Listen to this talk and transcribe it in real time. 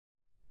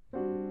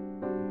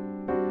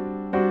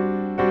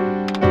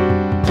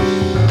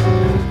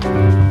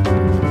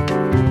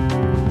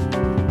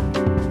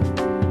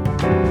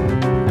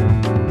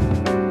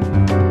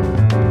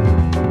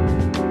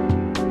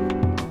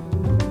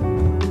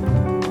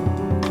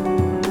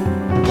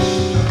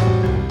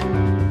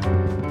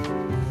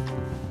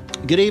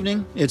Good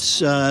evening. It's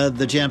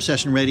the Jam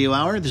Session Radio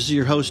Hour. This is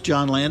your host,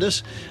 John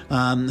Landis.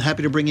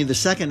 Happy to bring you the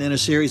second in a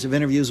series of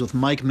interviews with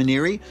Mike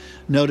Mainieri,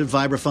 noted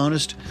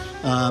vibraphonist,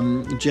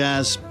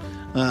 jazz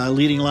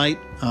leading light,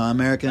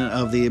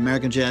 of the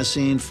American jazz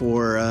scene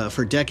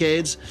for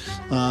decades.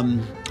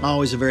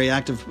 Always a very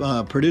active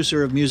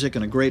producer of music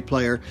and a great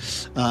player.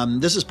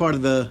 This is part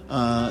of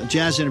the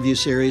jazz interview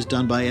series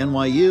done by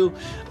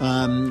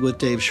NYU with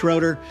Dave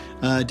Schroeder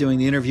doing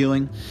the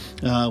interviewing.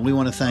 We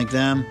want to thank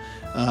them.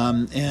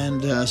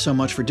 And so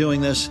much for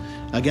doing this.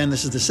 Again,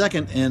 this is the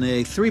second in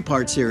a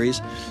three-part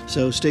series,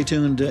 so stay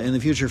tuned in the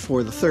future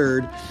for the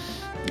third.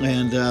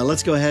 And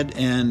let's go ahead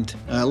and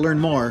learn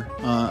more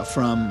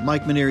from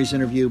Mike Mainieri's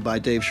interview by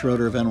Dave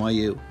Schroeder of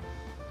NYU.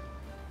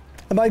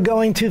 Am I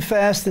going too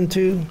fast and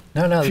too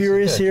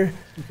furious here?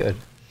 Good.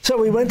 So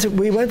we went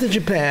to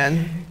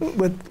Japan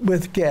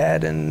with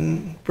Gad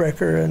and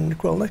Brecker and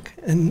Grolnick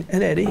and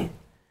Eddie,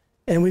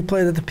 and we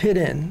played at the Pit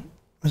Inn,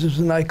 which was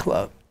a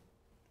nightclub.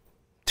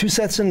 2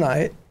 sets a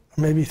night,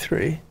 or maybe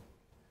 3.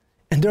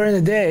 And during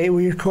the day,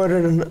 we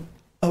recorded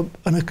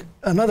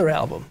another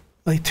album,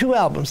 like 2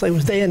 albums. Like it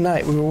was day and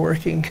night. We were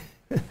working.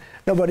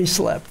 Nobody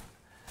slept,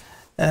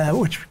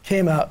 which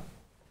came out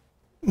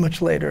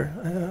much later,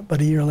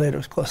 about a year later. It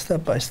was called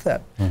Step by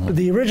Step. Mm-hmm. But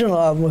the original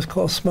album was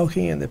called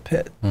Smoking in the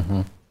Pit.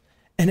 Mm-hmm.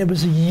 And it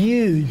was a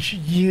huge,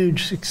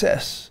 huge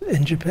success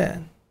in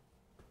Japan.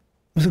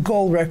 It was a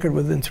gold record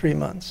within 3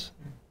 months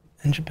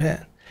in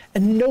Japan.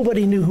 And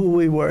nobody knew who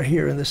we were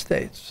here in the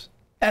States.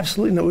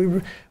 Absolutely no. We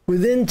were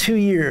within 2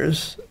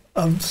 years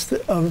of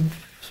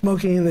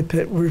Smoking in the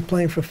Pit. We were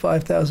playing for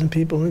 5,000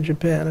 people in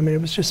Japan. I mean, it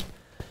was just,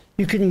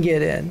 you couldn't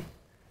get in.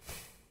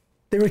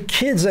 There were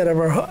kids at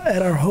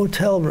our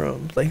hotel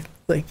rooms, like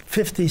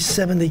 50,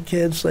 70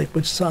 kids, like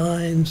with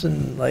signs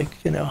and like,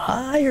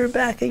 hi, you're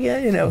back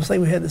again. It was like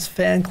we had this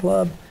fan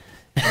club.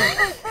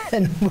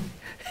 and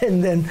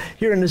then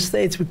here in the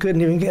States, we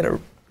couldn't get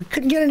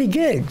any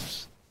gigs.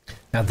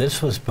 Now,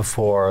 this was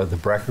before the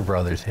Brecker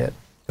Brothers hit,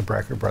 the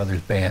Brecker Brothers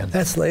band.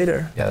 That's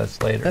later. Yeah,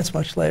 that's later. That's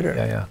much later.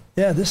 Yeah.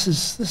 Yeah, this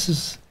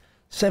is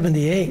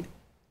 78,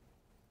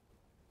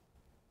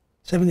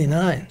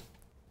 79.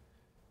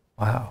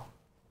 Wow.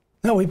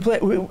 No,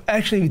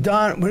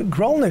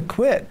 Grolnick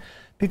quit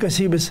because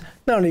he was,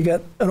 not only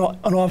got an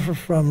offer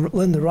from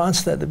Linda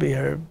Ronstadt to be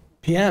her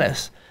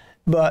pianist,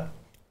 but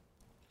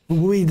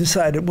we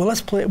decided, well, let's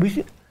play,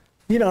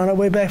 on our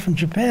way back from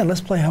Japan,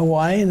 let's play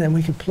Hawaii, and then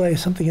we could play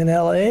something in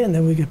LA, and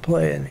then we could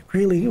play in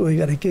Greeley. We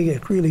got a gig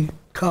at Greeley,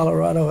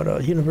 Colorado at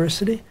a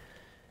university.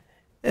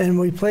 And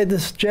we played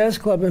this jazz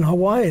club in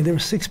Hawaii. There were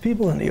 6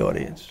 people in the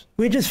audience.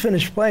 We just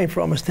finished playing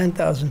for almost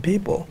 10,000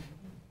 people.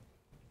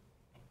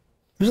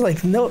 It was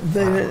like,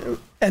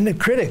 and the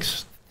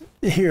critics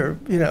here,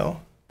 they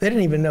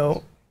didn't even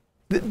know.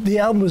 The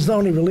album was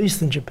only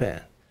released in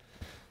Japan.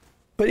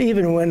 But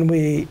even when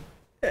we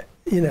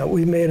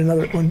made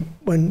another,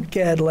 when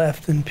Gad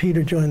left and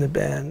Peter joined the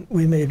band,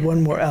 we made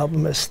one more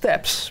album as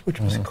Steps,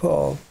 which was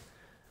called,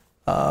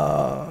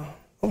 what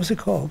was it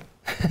called?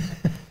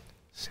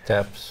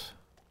 Steps.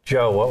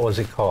 Joe, what was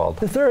it called?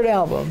 The third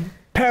album,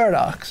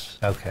 Paradox.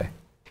 Okay.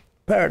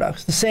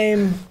 Paradox. The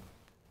same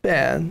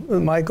band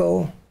with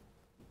Michael,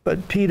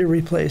 but Peter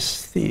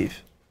replaced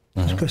Steve.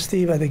 Because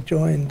Steve, I think,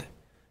 joined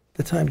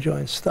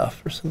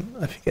Stuff or some,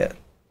 I forget.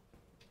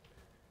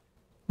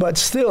 But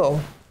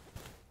still,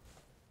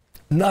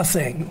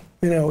 nothing.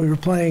 We were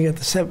playing at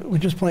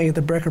just playing at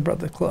the Brecker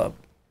Brothers Club.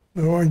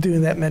 We weren't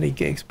doing that many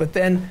gigs. But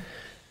then,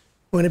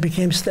 when it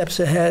became Steps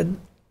Ahead,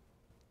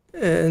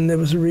 and there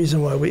was a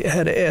reason why we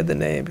had to add the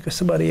name because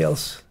somebody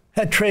else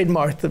had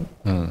trademarked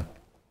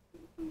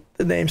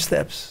the name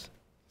Steps,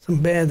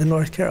 some band in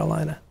North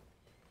Carolina.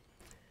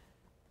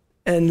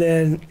 And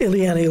then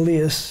Ileana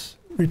Elias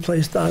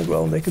replaced Don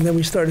Grolnick, and then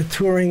we started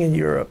touring in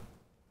Europe.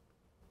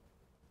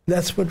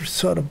 That's what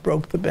sort of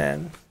broke the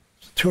band.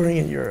 Touring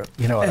in Europe.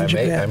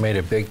 I made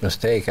a big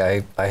mistake.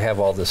 I have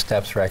all the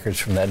Steps records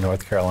from that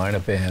North Carolina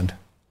band.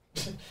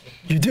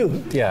 You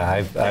do?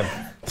 Yeah,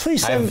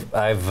 Please send.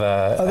 I've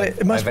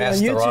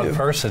asked the wrong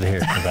person here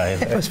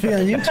tonight. It must be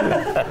on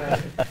YouTube.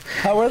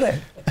 How are they?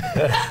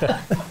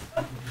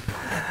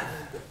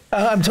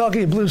 I'm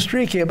talking Blue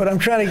Streak here, but I'm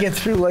trying to get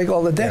through like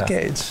all the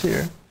decades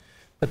here.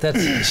 But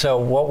so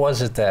what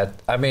was it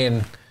that,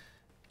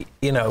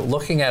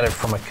 looking at it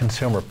from a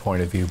consumer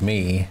point of view,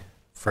 me,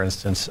 for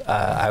instance,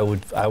 I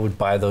would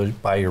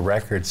buy your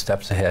records,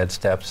 Steps Ahead,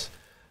 Steps,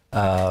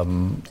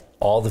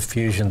 all the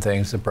fusion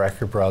things, the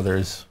Brecker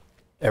Brothers,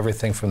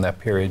 everything from that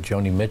period,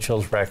 Joni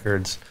Mitchell's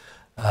records,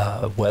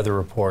 Weather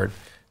Report,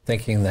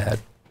 thinking that,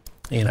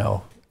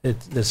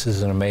 this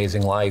is an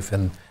amazing life,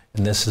 and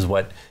this is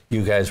what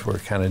you guys were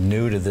kind of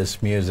new to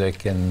this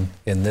music, and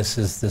this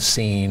is the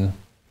scene,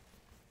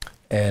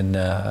 and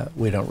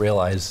we don't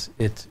realize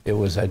it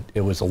was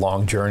a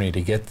long journey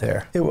to get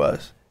there. It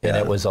was. And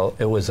it was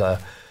a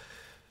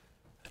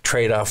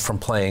trade-off from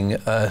playing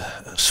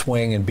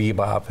swing and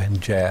bebop and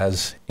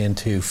jazz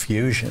into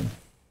fusion.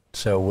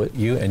 So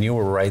you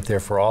were right there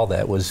for all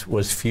that.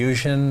 Was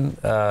Fusion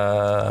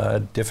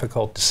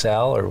difficult to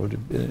sell, or would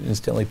it be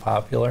instantly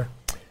popular?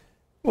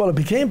 Well, it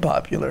became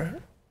popular.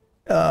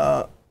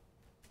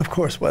 Of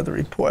course, Weather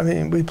Report. I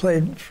mean, we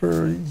played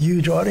for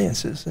huge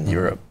audiences in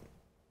Europe.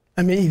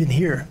 I mean, even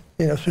here,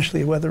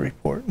 especially Weather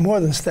Report, more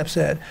than Steps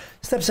Ahead.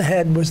 Steps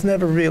Ahead was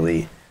never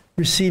really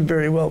received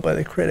very well by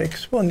the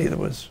critics. Well, neither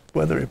was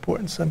Weather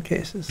Report in some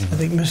cases. I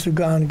think Mr.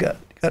 Gone got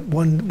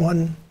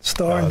one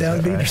star in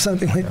Downbeat or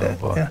something like that.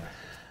 Boy.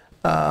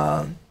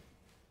 Yeah.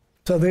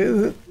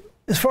 So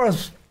as far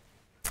as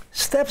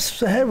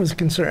Steps Ahead was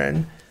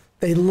concerned,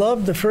 they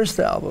loved the first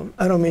album.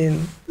 I don't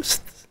mean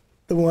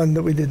the one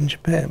that we did in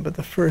Japan, but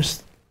the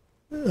first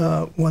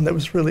one that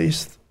was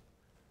released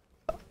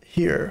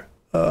here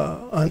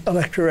on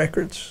Elektra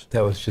Records.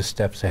 That was just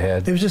Steps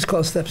Ahead. It was just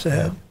called Steps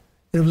Ahead. Yeah.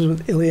 It was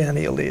with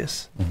Ileana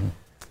Elias. Mm-hmm.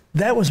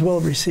 That was well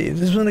received.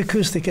 This was an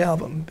acoustic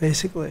album,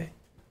 basically.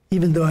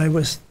 Even though I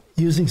was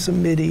using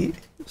some MIDI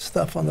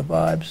stuff on the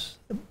vibes,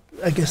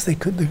 I guess the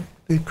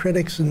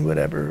critics and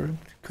whatever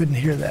couldn't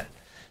hear that.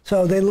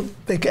 So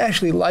they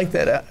actually liked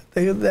that.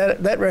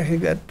 That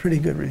record got pretty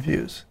good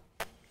reviews.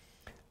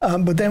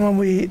 But then when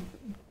we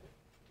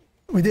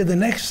did the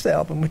next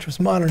album, which was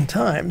Modern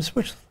Times,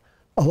 which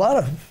a lot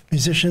of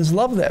musicians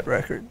loved that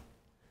record.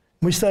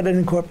 We started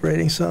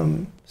incorporating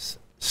some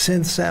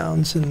synth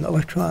sounds and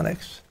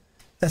electronics.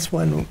 That's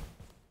when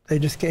they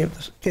just gave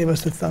us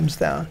the thumbs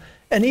down.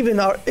 And even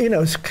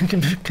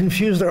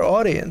confused our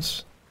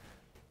audience.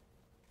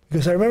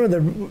 Because I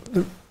remember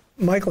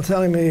Michael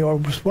telling me, or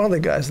was one of the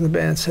guys in the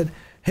band said,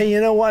 "Hey, you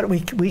know what?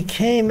 We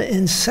came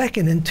in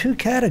second in 2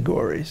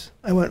 categories."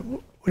 I went,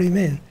 "What do you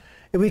mean?"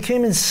 "We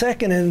came in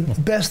second in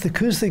best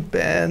acoustic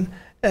band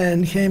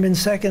and came in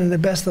second in the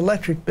best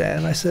electric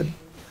band." I said,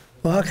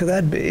 "Well, how could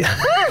that be?"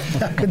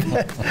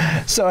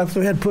 So if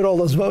we had put all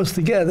those votes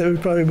together, we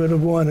probably would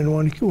have won in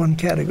one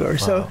category. Wow.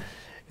 So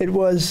it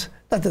was,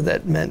 not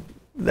that meant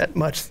that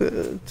much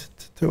to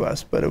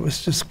us, but it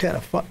was just kind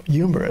of fun,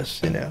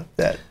 humorous,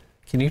 that.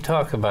 Can you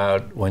talk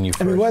about when you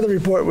first... I mean, Weather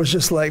Report was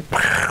just like,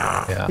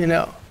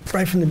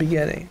 right from the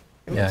beginning.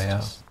 It was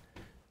just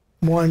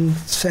one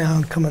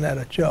sound coming out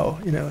of Joe.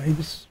 He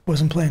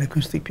wasn't playing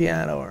acoustic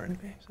piano or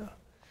anything. So,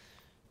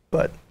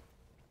 but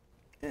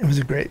it was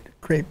a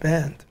great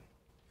band.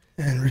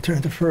 And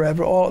Return to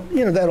Forever,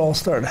 that all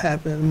started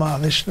happening. The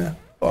Mahavishnu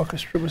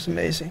Orchestra was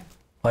amazing.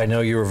 I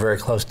know you were very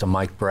close to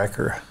Mike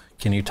Brecker.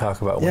 Can you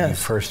talk about when you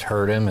first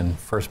heard him and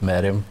first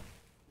met him?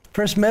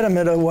 First met him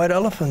at a White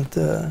Elephant.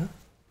 Can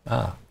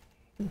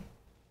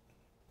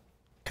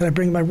I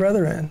bring my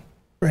brother in,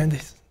 Randy,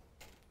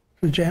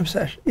 for a jam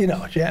session?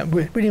 Jam.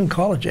 We didn't even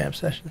call it jam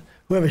session.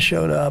 Whoever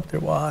showed up, their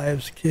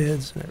wives,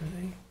 kids, and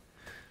everything.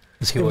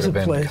 Because he would have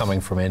been coming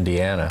from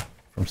Indiana,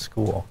 from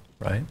school,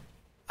 right?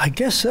 I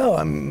guess so.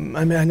 I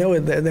know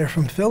they're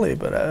from Philly,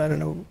 but I don't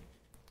know.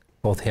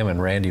 Both him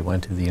and Randy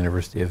went to the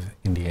University of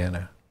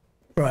Indiana.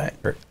 Right.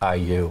 Or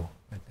IU,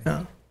 I think.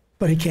 Yeah.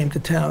 But he came to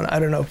town. I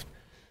don't know if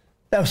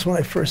that was when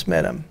I first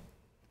met him.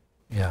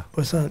 Yeah.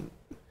 Was on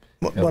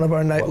one of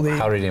our nightly.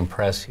 How did he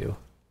impress you?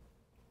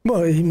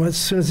 Well, as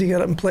soon as he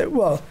got up and played, of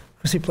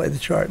course he played the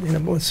chart,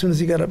 but as soon as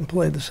he got up and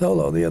played the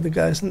solo, the other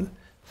guys, and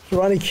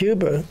Ronnie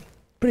Cuba,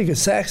 pretty good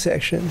sax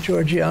section,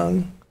 George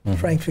Young,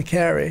 Frank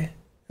Ficcari,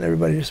 and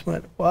everybody just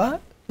went,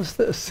 "What? What's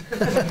this?"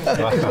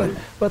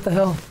 What the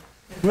hell?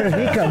 Where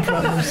did he come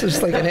from? It's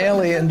just like an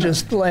alien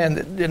just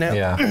landed,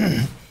 Yeah.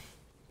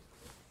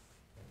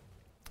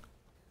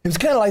 It was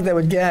kind of like that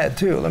with Gad,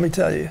 too, let me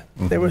tell you.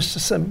 There was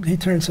just he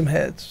turned some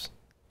heads.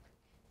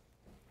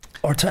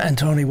 And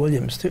Tony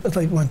Williams, too. It's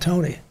like when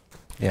Tony.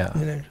 Yeah.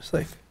 Just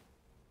like.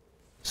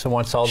 So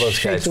once all those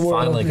guys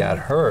finally got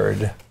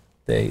heard,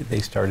 they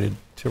started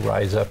to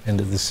rise up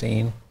into the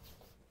scene?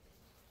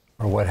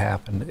 Or what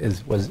happened?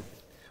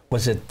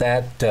 Was it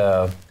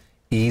that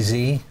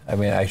easy? I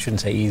mean, I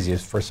shouldn't say easy.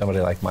 It's for somebody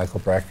like Michael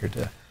Brecker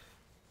to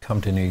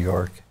come to New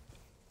York,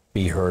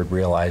 be heard,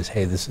 realize,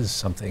 hey, this is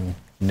something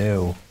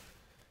new.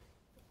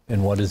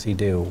 And what does he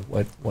do?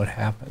 What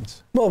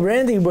happens? Well,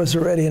 Randy was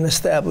already an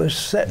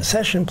established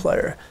session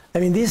player. I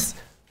mean, these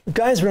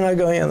guys were not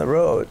going on the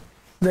road.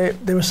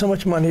 There was so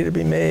much money to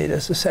be made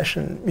as a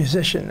session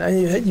musician.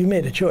 And you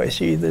made a choice.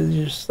 You either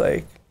just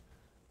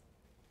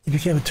you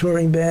became a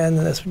touring band,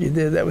 and that's what you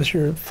did. That was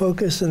your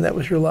focus, and that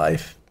was your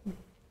life,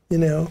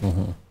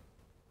 And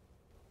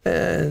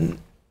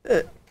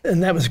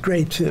that was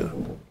great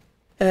too.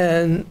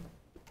 And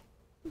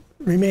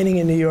remaining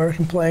in New York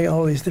and playing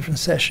all these different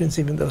sessions,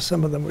 even though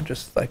some of them were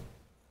just like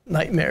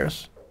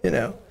nightmares,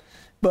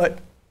 But,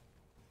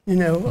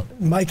 in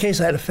my case,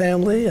 I had a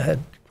family. I had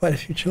quite a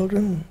few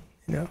children,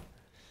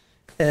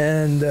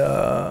 And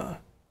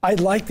I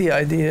liked the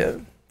idea,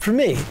 for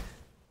me,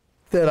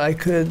 that I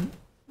could,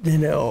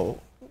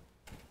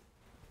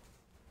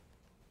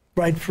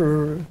 write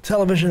for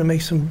television and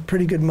make some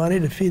pretty good money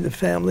to feed the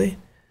family,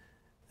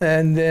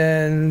 and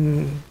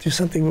then do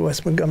something with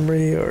Wes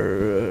Montgomery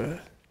or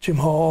Jim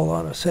Hall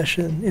on a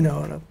session,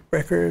 on a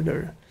record,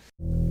 or.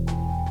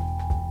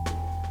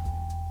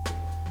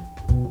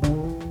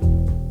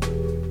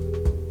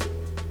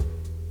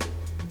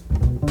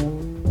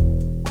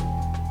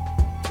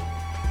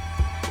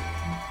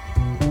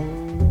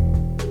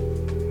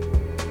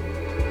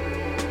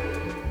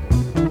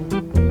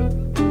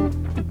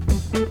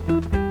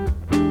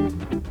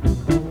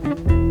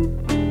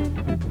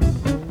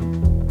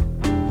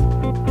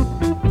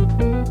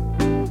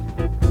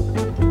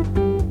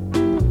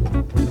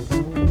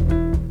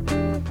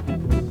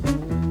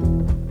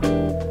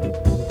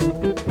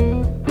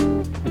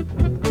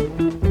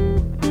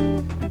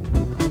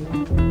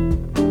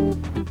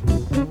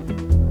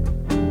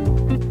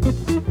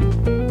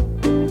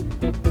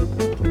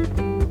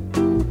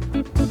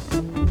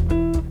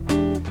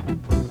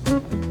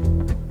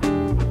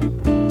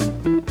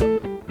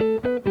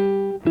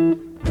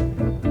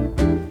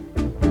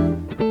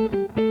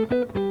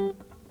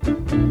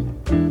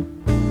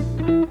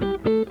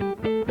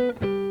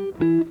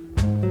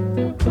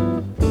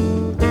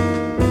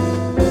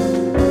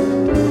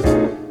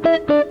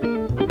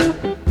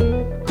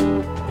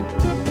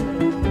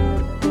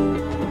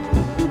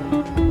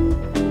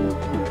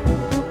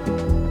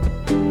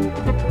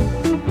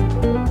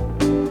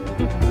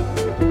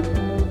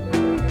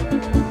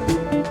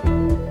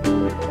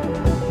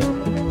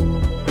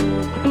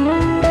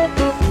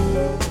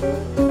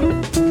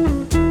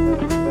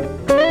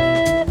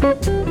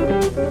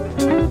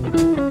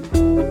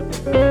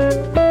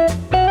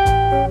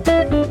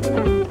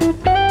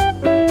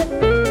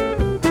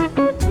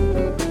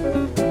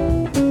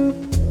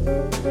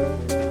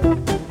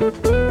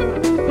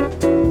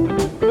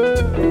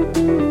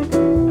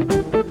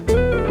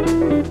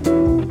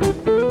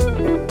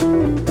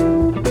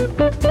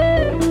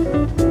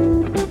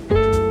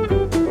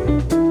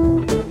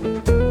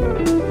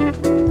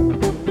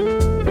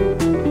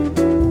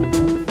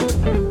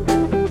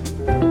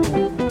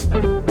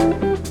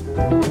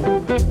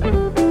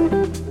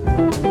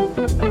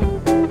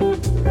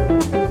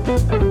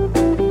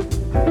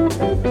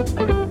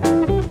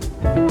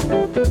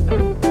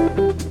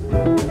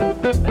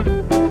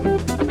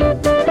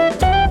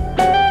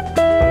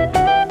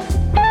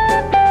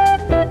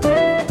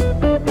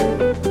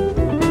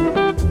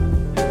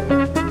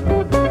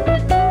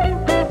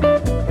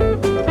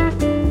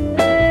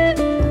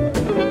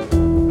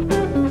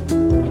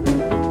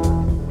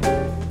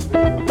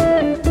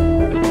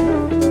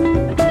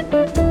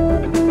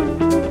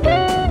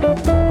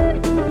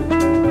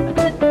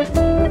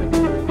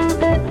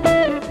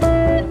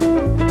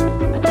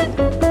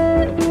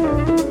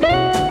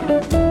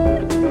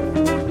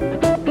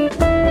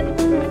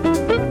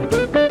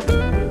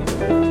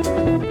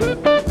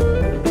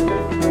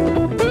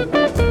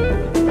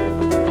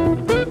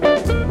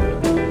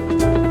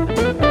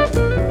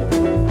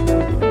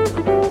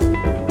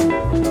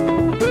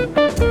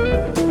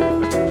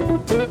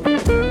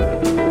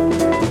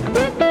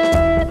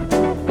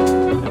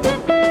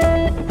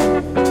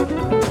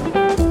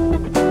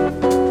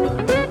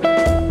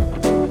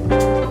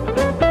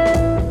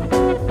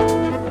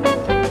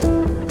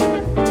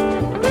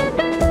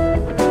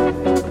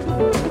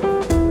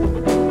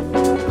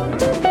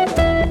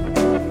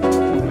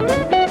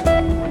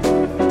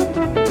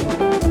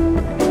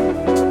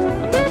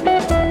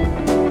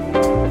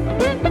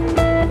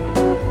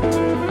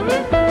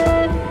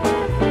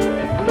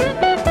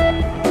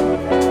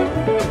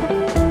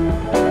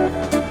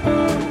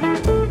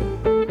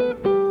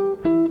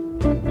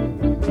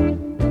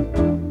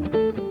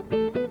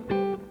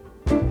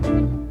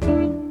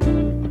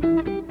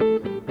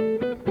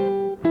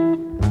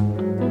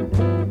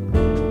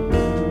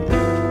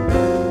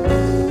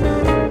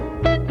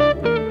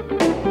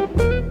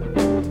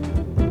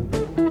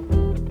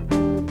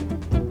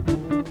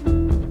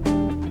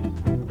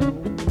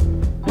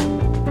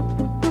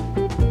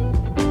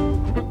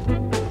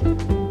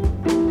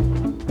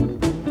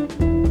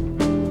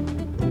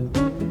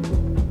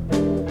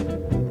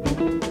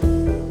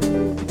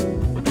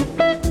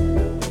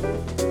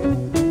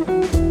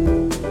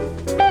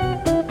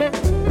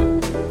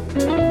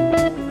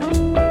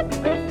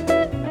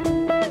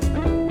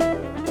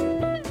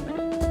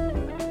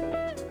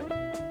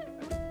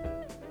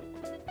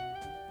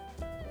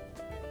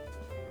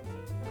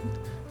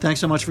 Thanks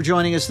so much for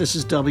joining us. This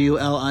is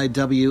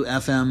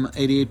WLIW-FM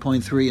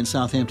 88.3 in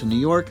Southampton, New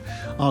York.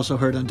 Also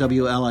heard on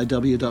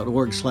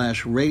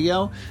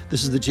WLIW.org/radio.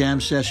 This is the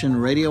Jam Session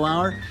Radio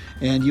Hour,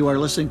 and you are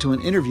listening to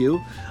an interview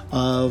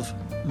of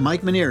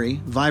Mike Mainieri,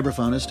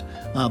 vibraphonist,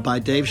 by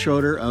Dave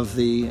Schroeder of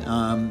the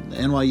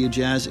NYU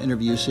Jazz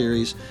Interview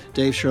Series,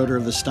 Dave Schroeder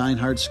of the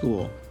Steinhardt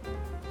School.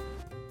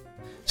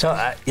 So,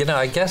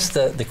 I guess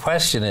the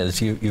question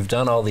is, you've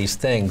done all these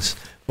things,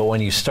 but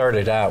when you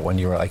started out, when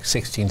you were like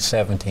 16,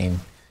 17,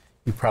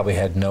 you probably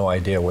had no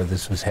idea where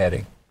this was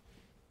heading.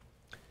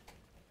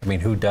 I mean,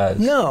 who does?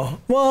 No.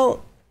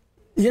 Well,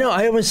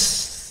 I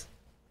was,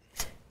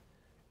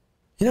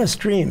 it's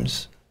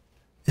dreams.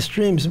 It's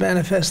dreams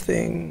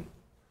manifesting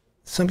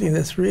something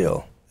that's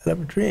real out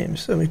of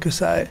dreams. I mean,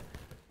 because I,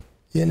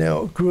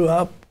 grew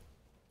up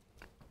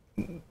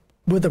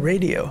with a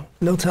radio,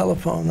 no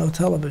telephone, no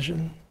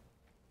television,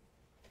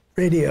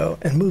 radio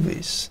and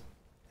movies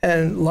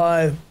and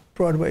live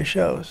Broadway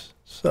shows.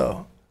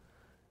 So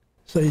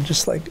you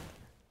just like,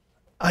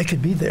 I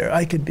could be there.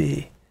 I could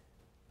play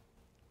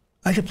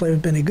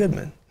with Benny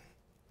Goodman.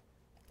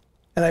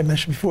 And I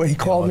mentioned before, he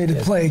called me to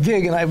play a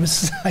gig, and I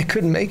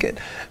couldn't make it.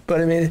 But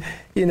I mean,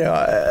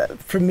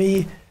 for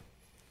me,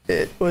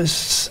 it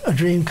was a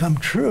dream come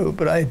true,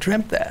 but I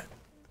dreamt that.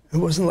 It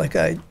wasn't like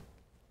I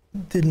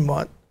didn't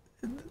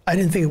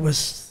think it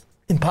was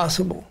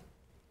impossible.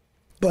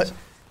 But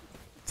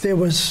there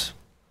was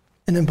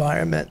an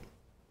environment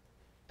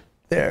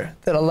there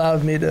that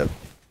allowed me to,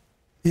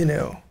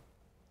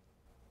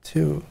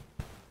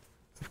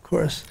 of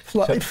course,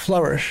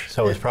 flourish.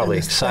 So it's probably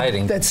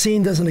exciting. That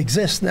scene doesn't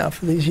exist now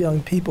for these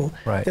young people.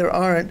 Right. There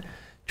aren't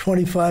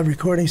 25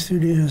 recording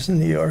studios in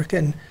New York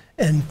and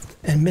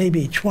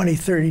maybe 20,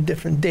 30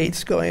 different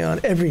dates going on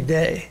every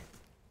day.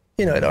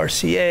 At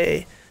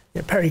RCA,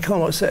 Perry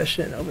Como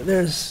session,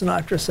 there's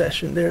Sinatra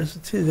session, there's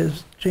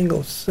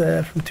jingles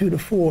from 2 to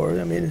 4.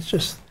 I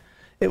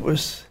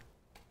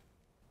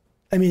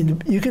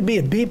mean, you could be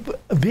a B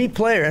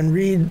player and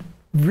read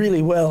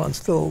really well and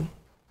still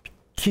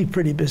keep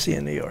pretty busy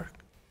in New York.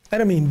 I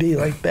don't mean B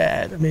like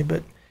bad. I mean,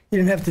 but you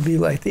didn't have to be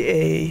like the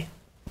A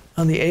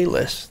on the A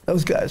list.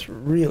 Those guys were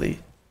really.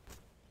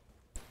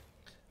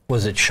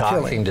 Was it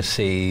shocking to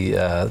see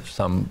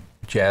some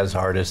jazz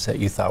artists that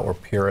you thought were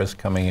purists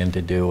coming in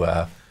to do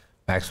a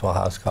Maxwell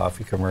House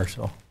coffee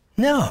commercial?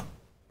 No,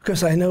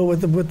 because I know what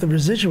the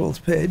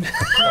residuals paid.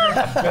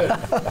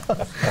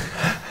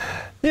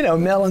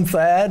 Mel and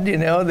Thad,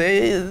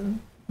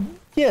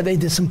 they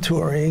did some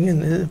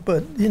touring,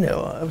 but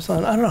I was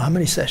on, I don't know how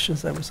many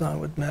sessions I was on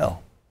with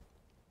Mel.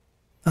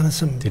 On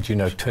some. Did you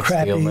know Toots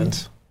crappy,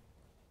 Thielmans?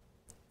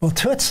 Well,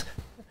 Toots,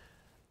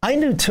 I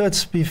knew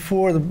Toots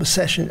before the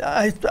session.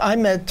 I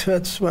met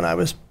Toots when I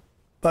was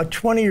about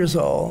 20 years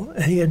old,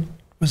 and he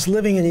was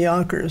living in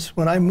Yonkers.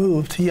 When I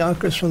moved to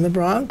Yonkers from the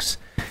Bronx,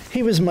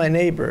 he was my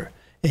neighbor,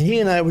 and he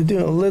and I were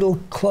doing little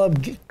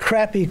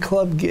crappy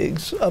club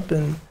gigs up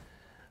in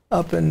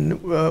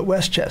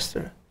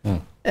Westchester.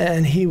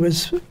 And he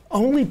was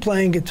only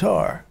playing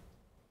guitar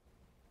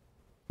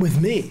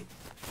with me.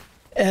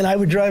 And I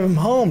would drive him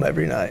home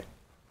every night.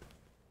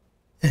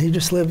 And he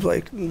just lived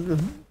like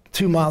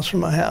 2 miles from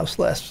my house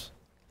less.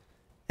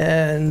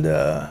 And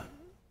I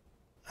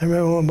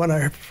remember when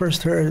I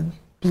first heard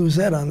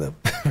Bluesette on the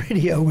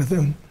radio with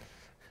him,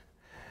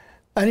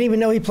 I didn't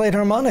even know he played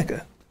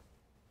harmonica.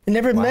 He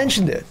never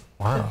mentioned it.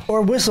 Wow.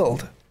 Or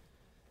whistled.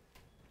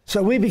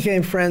 So we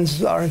became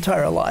friends our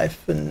entire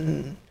life,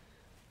 and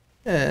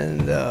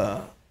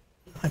I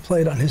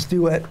played on his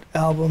duet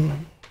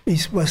album,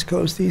 West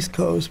Coast, East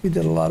Coast. We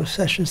did a lot of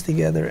sessions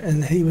together,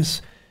 and he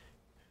was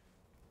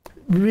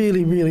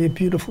really, really a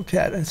beautiful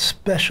cat and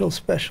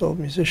special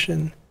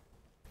musician,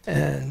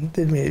 and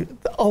did me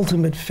the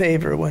ultimate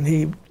favor when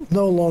he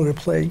no longer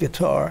played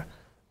guitar.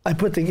 I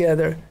put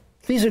together,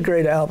 these are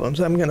great albums,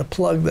 I'm going to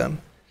plug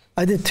them.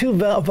 I did 2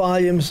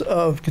 volumes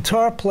of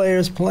guitar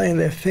players playing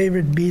their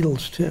favorite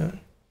Beatles tune.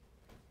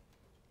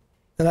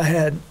 And I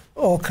had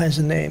all kinds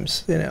of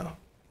names,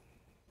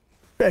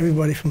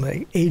 everybody from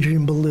like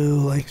Adrian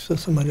Belew,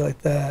 somebody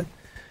like that,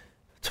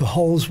 to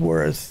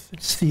Holsworth,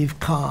 Steve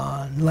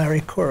Kahn,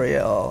 Larry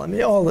Coryell. I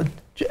mean, all the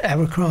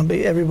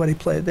Abercrombie, everybody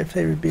played their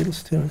favorite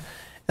Beatles tune.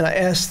 And I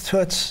asked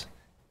Toots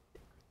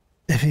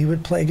if he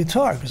would play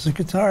guitar, because it's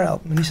a guitar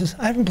album. And he says,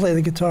 I haven't played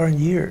the guitar in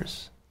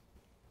years.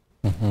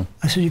 Mm-hmm.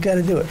 I said, you got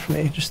to do it for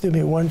me. Just do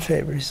me one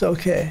favor. He said,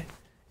 okay.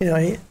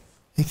 He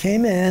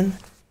came in.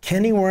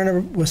 Kenny Werner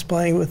was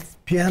playing with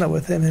piano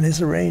with him and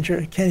his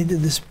arranger. Kenny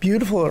did this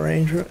beautiful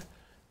arrangement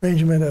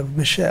of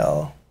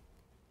Michelle.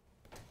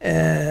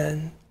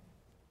 And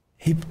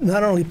he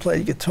not only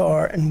played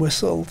guitar and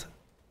whistled,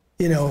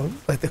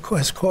 like the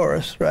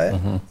chorus, right?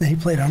 Mm-hmm. Then he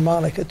played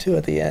harmonica too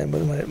at the end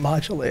when it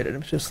modulated. It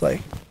was just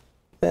like,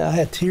 man, I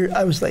had tears.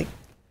 I was like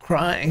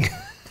crying.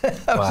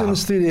 I was in the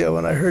studio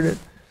when I heard it.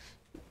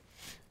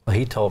 Well,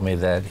 he told me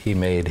that he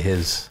made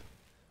his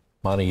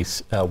money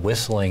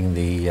whistling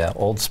the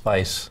Old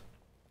Spice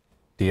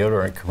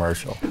deodorant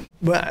commercial.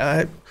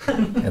 Well,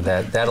 And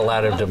that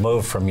allowed him to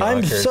move from I'm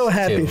Yonkers so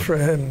happy to, for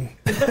him.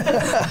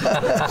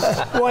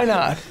 Why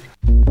not?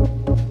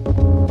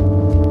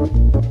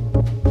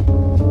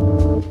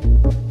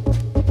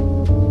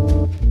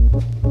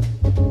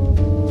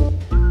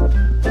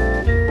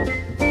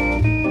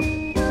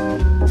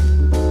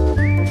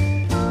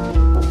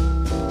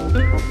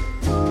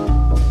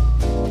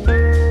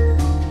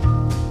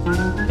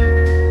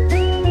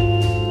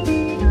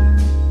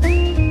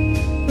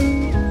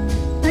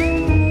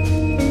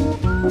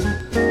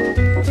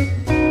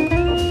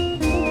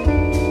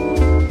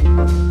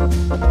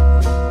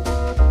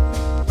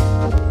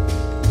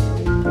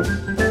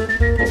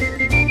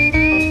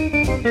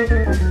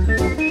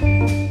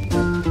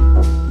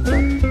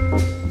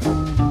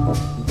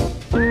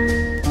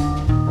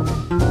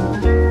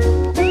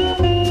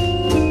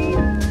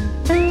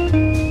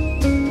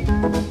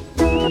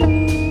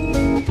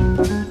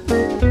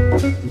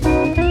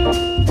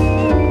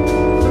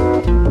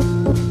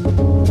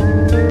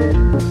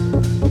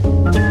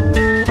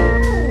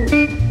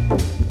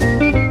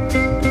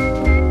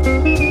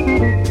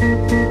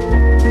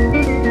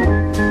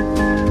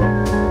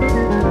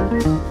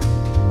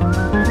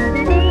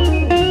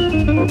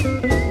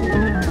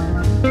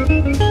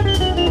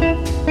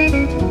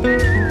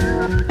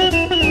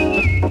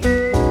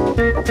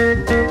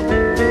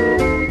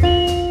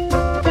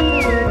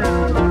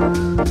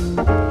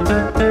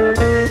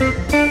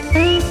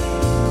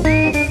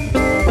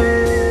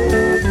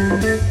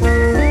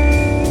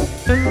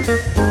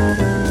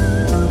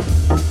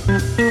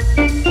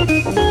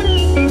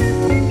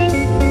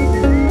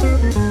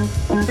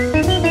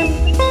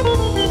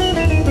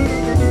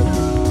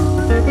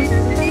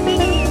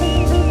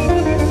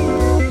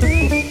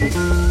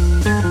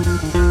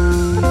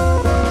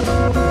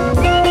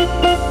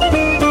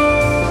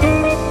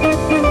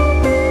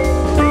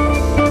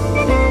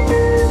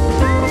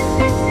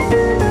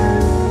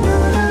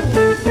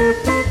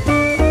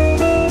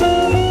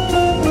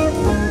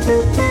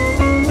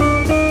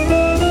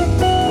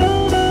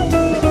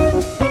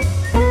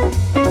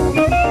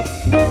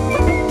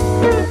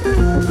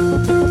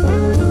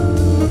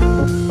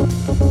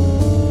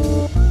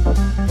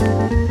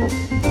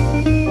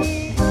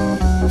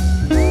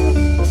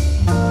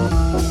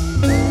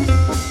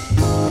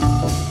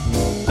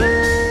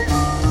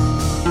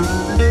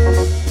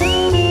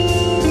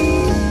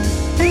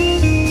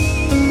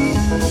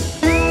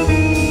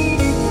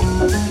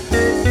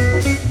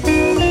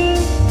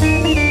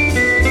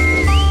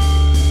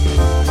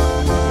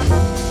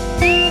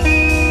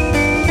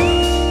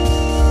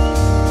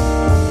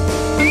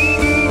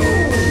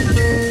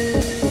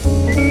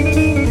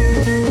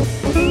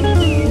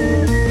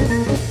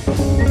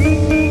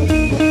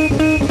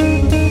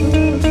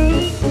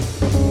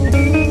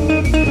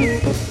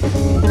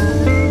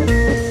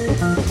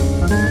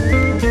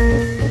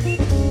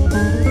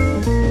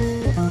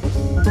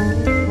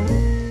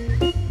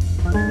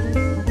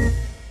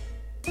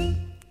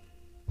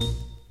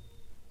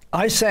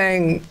 I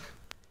sang,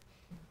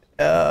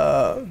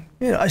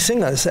 I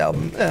sing on this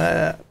album.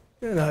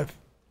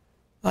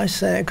 I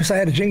sang, because I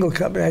had a jingle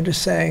company, I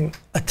just sang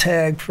a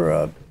tag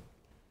for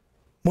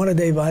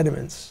one-a-day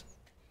vitamins.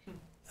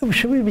 Oh,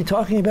 should we be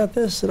talking about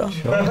this at all?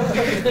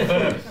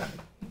 Sure.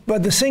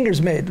 But the singers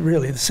made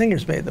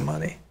the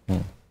money.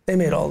 They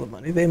made all the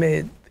money. They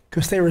made,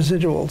 because their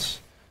residuals,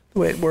 the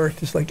way it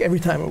worked is like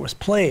every time it was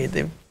played,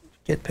 they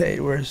get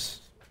paid, whereas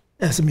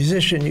as a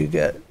musician,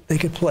 they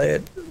could play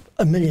it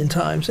a million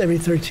times. Every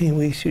 13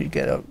 weeks, you'd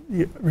get a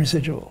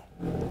residual,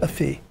 a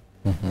fee.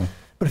 Mm-hmm.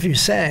 But if you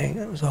sang,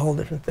 it was a whole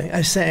different thing.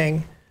 I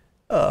sang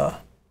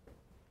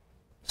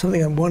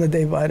something on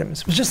one-a-day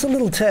vitamins. It was just a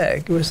little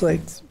tag. It was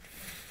like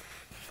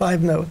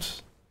 5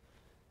 notes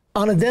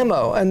on a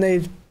demo. And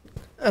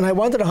I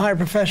wanted to hire a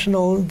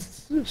professional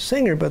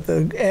singer, but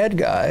the ad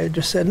guy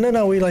just said,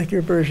 no, we like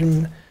your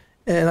version.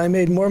 And I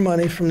made more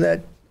money from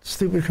that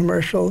stupid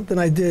commercial than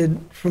I did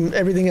from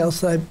everything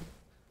else I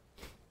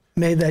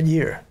made that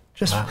year.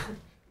 Just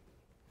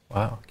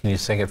Wow. Can you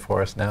sing it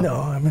for us now? No,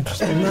 I'm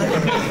interested not.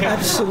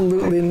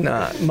 Absolutely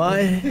not.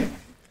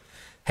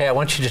 Hey, I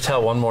want you to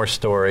tell one more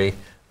story.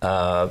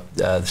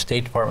 The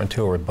State Department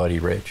tour with Buddy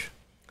Rich.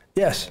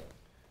 Yes.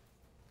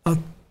 What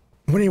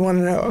do you want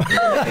to know?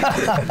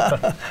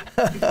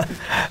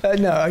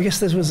 No, I guess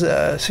this was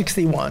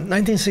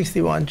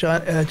 1961,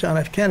 John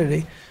F.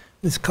 Kennedy,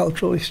 his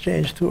cultural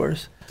exchange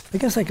tours. I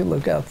guess I could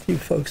look out for you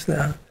folks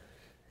now.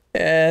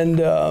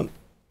 And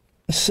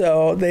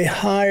so they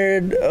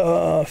hired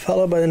a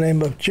fellow by the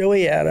name of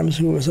Joey Adams,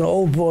 who was an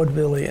old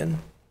vaudevillian.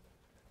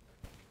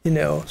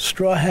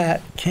 Straw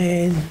hat,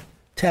 cane,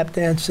 tap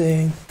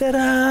dancing,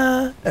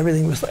 ta-da!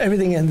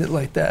 Everything ended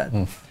like that.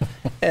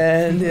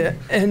 And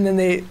then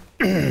they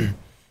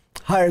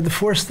hired the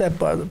 4 Step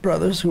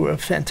Brothers, who were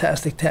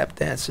fantastic tap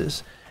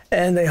dancers,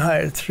 and they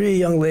hired 3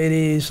 young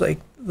ladies, like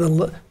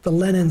the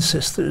Lennon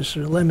sisters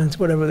or Lemons,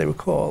 whatever they were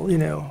called.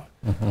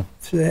 Mm-hmm.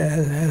 So they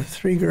had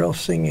 3 girls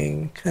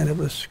singing, kind of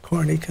this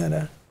corny kind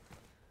of.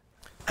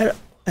 I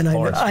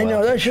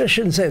know I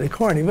shouldn't say the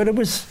corny, but it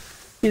was,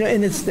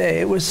 in its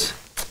day, it was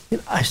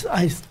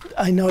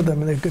I know them,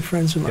 and they're good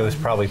friends of mine. It was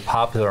probably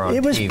popular on TV.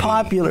 It was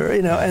popular,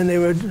 you know, and they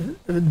were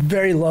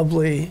very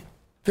lovely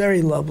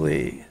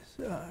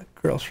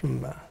girls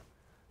from,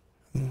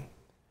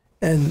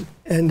 and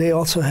they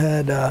also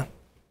had.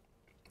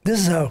 This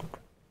is how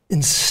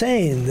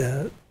insane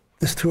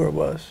this tour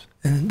was,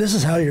 and this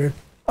is how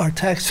our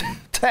tax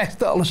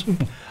dollars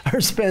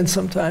are spent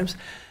sometimes.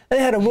 They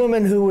had a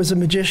woman who was a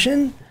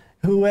magician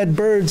who had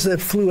birds that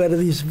flew out of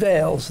these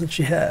veils that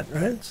she had,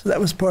 right? So that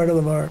was part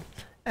of our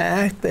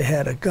act. They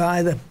had a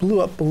guy that blew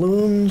up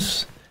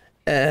balloons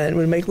and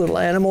would make little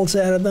animals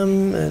out of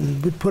them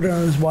and would put it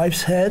on his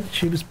wife's head.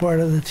 She was part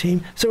of the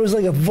team. So it was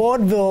like a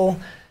vaudeville,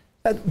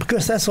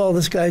 because that's all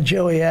this guy,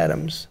 Joey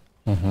Adams.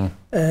 Mm-hmm.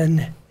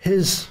 And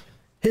his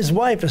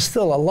wife is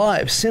still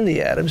alive,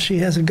 Cindy Adams. She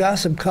has a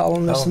gossip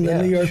columnist in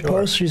the New York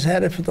Post. She's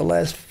had it for the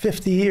last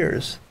 50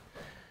 years.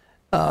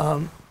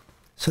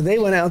 So they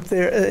went out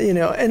there, you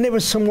know, and there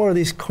was some more of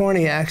these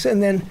corny acts.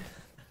 And then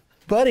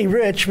Buddy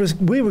Rich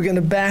we were going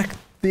to back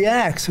the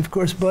acts. Of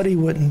course, Buddy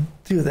wouldn't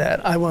do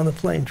that. I wound up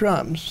playing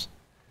drums,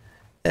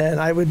 and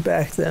I would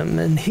back them.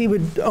 And he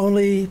would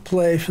only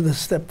play for the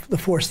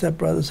Four Step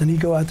Brothers, and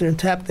he'd go out there and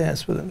tap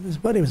dance with them. His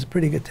Buddy was a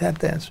pretty good tap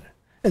dancer.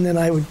 And then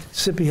I would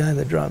sit behind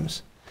the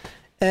drums.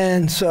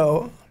 And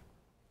so,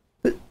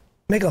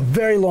 make a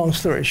very long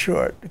story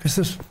short, because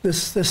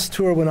this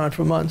tour went on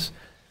for months.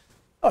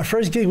 Our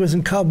first gig was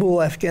in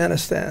Kabul,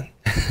 Afghanistan.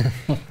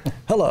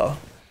 Hello,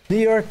 New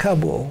York,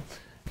 Kabul,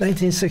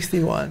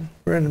 1961.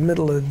 We're in the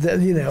middle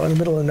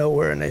of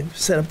nowhere, and they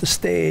set up the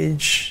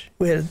stage.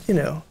 We had, you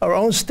know, our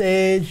own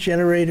stage,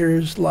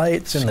 generators,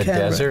 lights, in the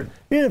camera. desert.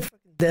 We're in the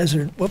fucking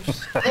desert.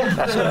 Whoops. I'm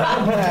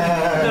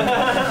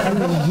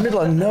in the middle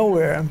of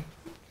nowhere.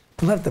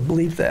 You'll have to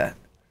believe that.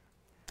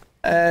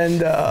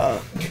 And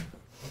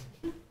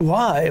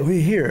why are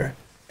we here?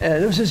 And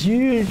there was this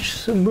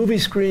huge movie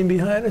screen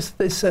behind us that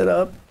they set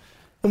up.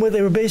 And what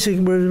they were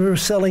basically, we were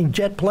selling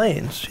jet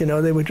planes. You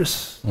know, they were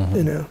just,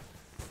 you know,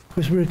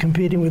 because we were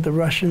competing with the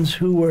Russians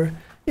who were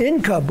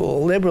in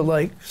Kabul. They were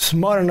like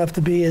smart enough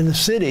to be in the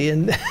city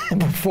and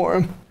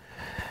perform.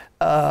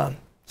 So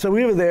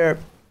we were there,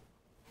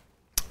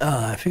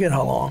 I forget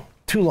how long,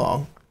 too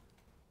long,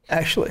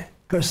 actually,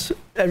 because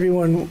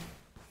everyone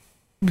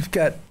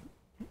got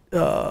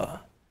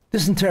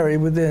dysentery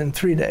within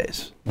 3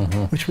 days,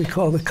 which we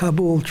call the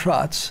Kabul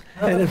Trots.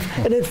 And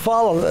it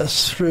followed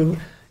us through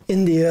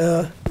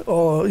India,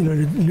 or, you know,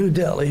 New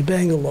Delhi,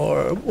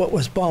 Bangalore, what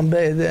was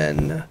Bombay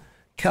then,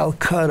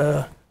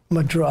 Calcutta,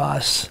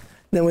 Madras.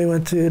 Then we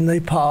went to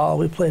Nepal.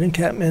 We played in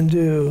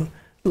Kathmandu,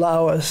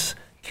 Laos,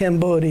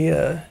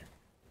 Cambodia,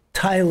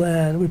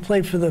 Thailand. We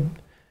played for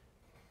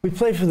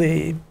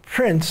the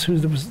prince, who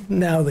was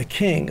now the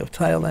king of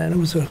Thailand. It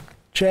was a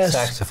jazz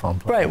saxophone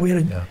player.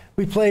 Right.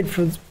 We played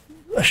for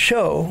a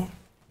show,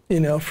 you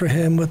know, for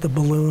him with the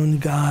balloon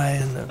guy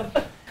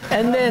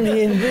and then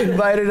he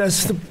invited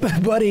us,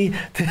 Buddy,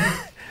 to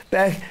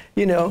back,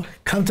 you know,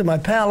 come to my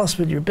palace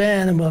with your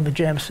band and we'll have a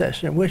jam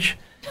session, which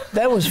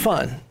that was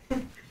fun.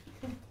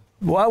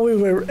 While we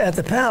were at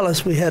the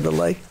palace, we had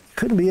to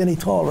couldn't be any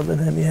taller than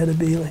him. You had to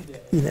be like,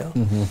 you know,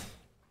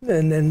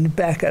 and then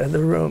back out of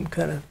the room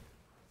kind of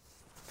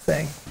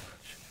thing,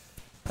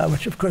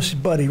 which of course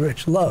Buddy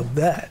Rich loved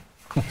that.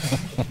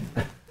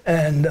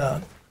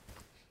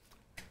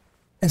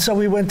 And so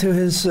we went to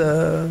his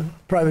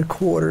private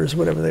quarters,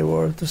 whatever they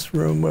were, this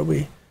room where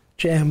we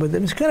jammed with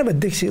him. He's kind of a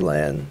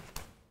Dixieland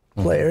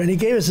player. And he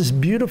gave us this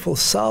beautiful,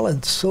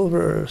 solid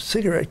silver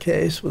cigarette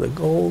case with a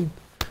gold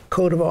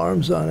coat of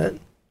arms on it,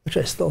 which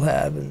I still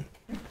have. And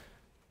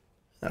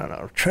I don't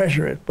know,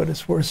 treasure it, but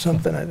it's worth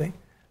something, I think.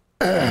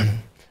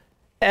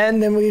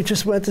 And then we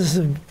just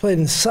played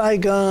in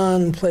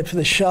Saigon, played for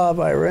the Shah of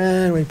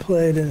Iran. We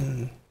played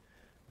in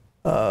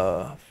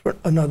for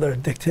another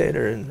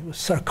dictator, and it was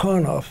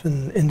Sarkonov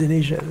in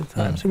Indonesia at the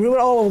time. So we were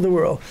all over the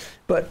world.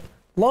 But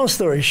long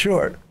story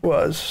short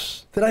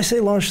was, did I say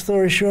long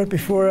story short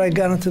before I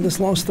got into this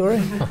long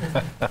story?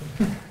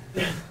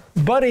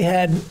 Buddy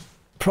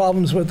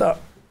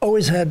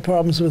always had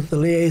problems with the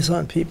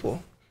liaison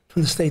people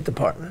from the State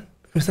Department,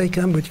 because they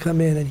would come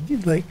in and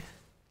he'd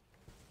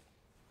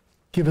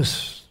give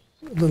us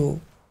a little,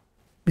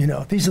 you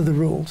know, these are the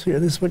rules here,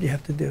 this is what you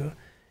have to do.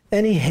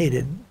 And he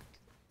hated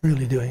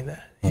really doing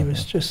that. He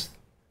was just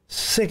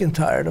sick and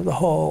tired of the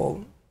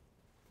whole,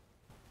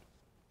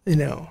 you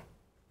know,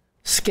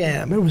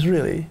 scam. It was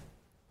really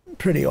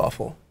pretty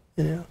awful,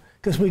 you know,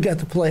 because we got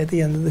to play at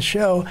the end of the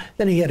show.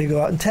 Then he had to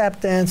go out and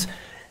tap dance.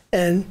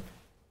 And,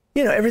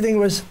 you know, everything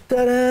was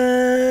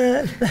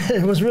da-da.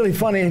 It was really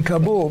funny in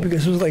Kabul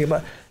because it was like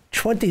about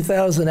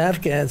 20,000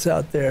 Afghans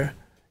out there,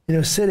 you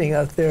know, sitting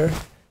out there.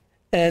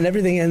 And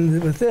everything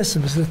ended with this.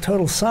 It was a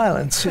total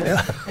silence, you know.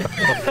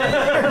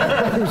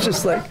 It was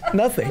just like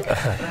nothing.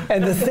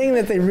 And the thing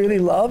that they really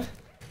loved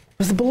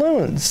was the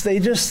balloons. They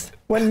just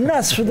went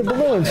nuts for the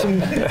balloons.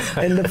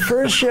 And the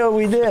first show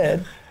we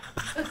did,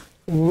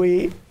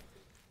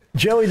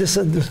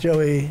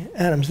 Joey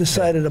Adams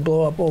decided to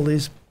blow up all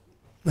these,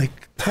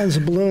 like, tons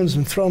of balloons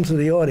and throw them to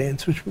the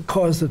audience, which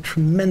caused a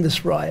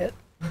tremendous riot.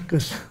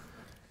 Because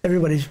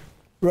everybody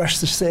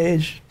rushed the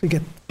stage to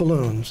get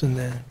balloons, and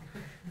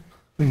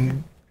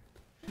then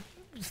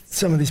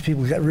some of these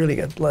people really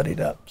got bloodied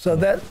up. So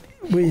that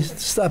we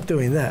stopped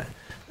doing that.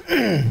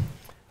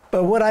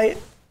 But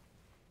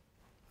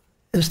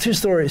there's two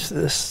stories to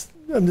this.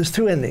 There's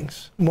two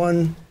endings.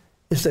 One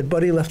is that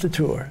Buddy left the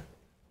tour.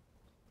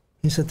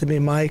 He said to me,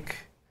 Mike,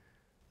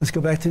 let's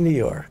go back to New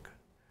York.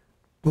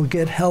 We'll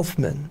get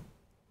Helfman,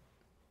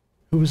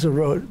 who was a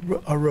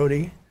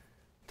roadie,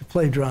 to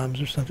play drums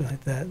or something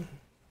like that,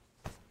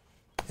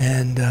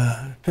 and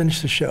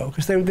finish the show.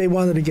 Because they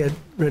wanted to get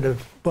rid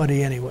of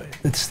Buddy anyway,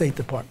 the State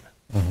Department.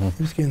 Mm-hmm.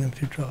 He was giving them a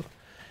few trouble.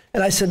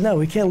 And I said, no,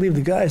 we can't leave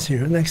the guys here.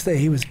 The next day,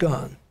 he was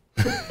gone.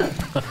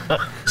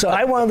 So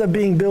I wound up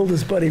being billed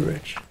as Buddy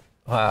Rich.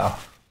 Wow.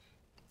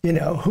 You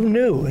know, who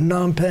knew? In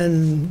Phnom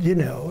Penh, you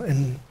know,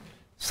 in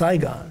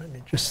Saigon, I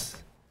mean,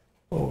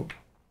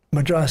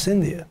 Madras,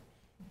 India.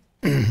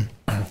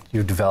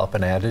 You develop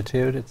an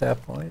attitude at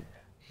that point?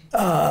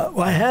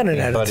 Well, I had an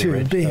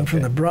attitude being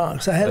from the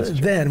Bronx. I had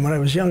then, when I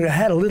was younger, I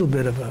had a little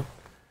bit of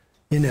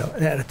an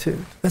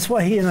attitude. That's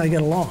why he and I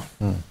get along.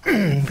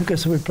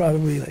 Because we'd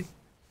probably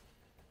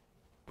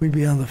we'd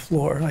be on the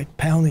floor,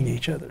 pounding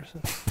each other. So.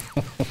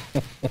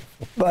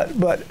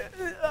 but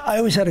I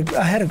always had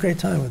a great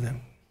time with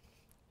him.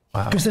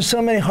 Wow. Because there's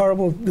so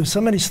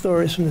many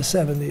stories from the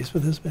 70s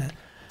with this band.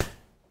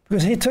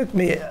 Because he took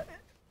me,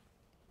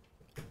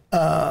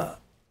 I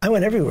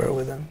went everywhere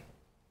with him.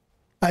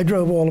 I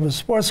drove all of his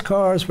sports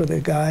cars with the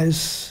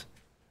guys,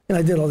 and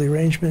I did all the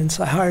arrangements.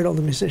 I hired all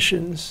the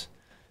musicians.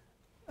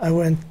 I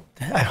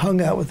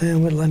hung out with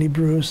him, with Lenny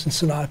Bruce and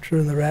Sinatra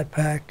and the Rat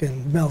Pack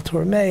and Mel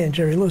Torme and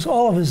Jerry Lewis,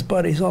 all of his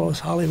buddies, all of his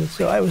Hollywood.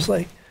 So I was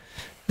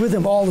with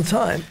him all the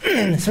time.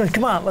 So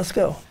come on, let's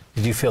go.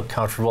 Did you feel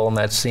comfortable in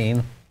that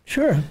scene?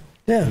 Sure,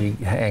 yeah. You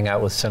hang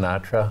out with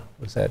Sinatra.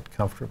 Was that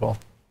comfortable?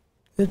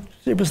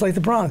 It was like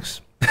the Bronx.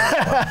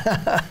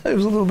 It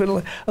was a little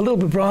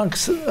bit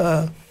Bronx.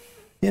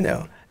 You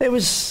know, it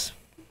was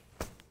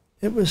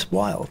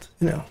wild.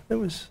 You know, it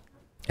was.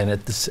 And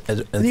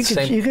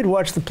you could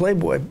watch the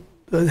Playboy,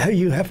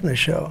 Hugh Hefner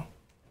show.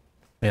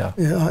 Yeah.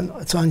 You know,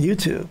 it's on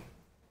YouTube.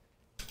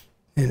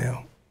 You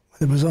know,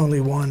 there was only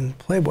one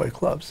Playboy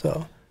club,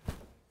 so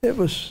it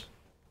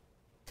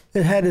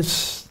had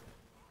its.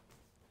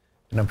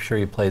 And I'm sure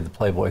you played the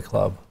Playboy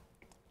Club.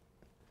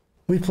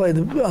 We played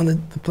on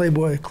the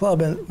Playboy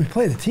Club, and we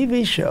played the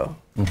TV show.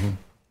 Mm-hmm.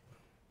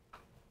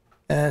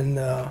 And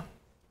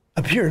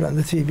appeared on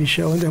the TV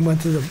show, and then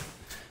went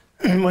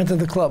to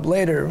the club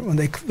later when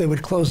they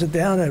would close it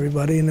down,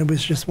 everybody, and it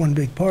was just one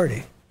big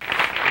party.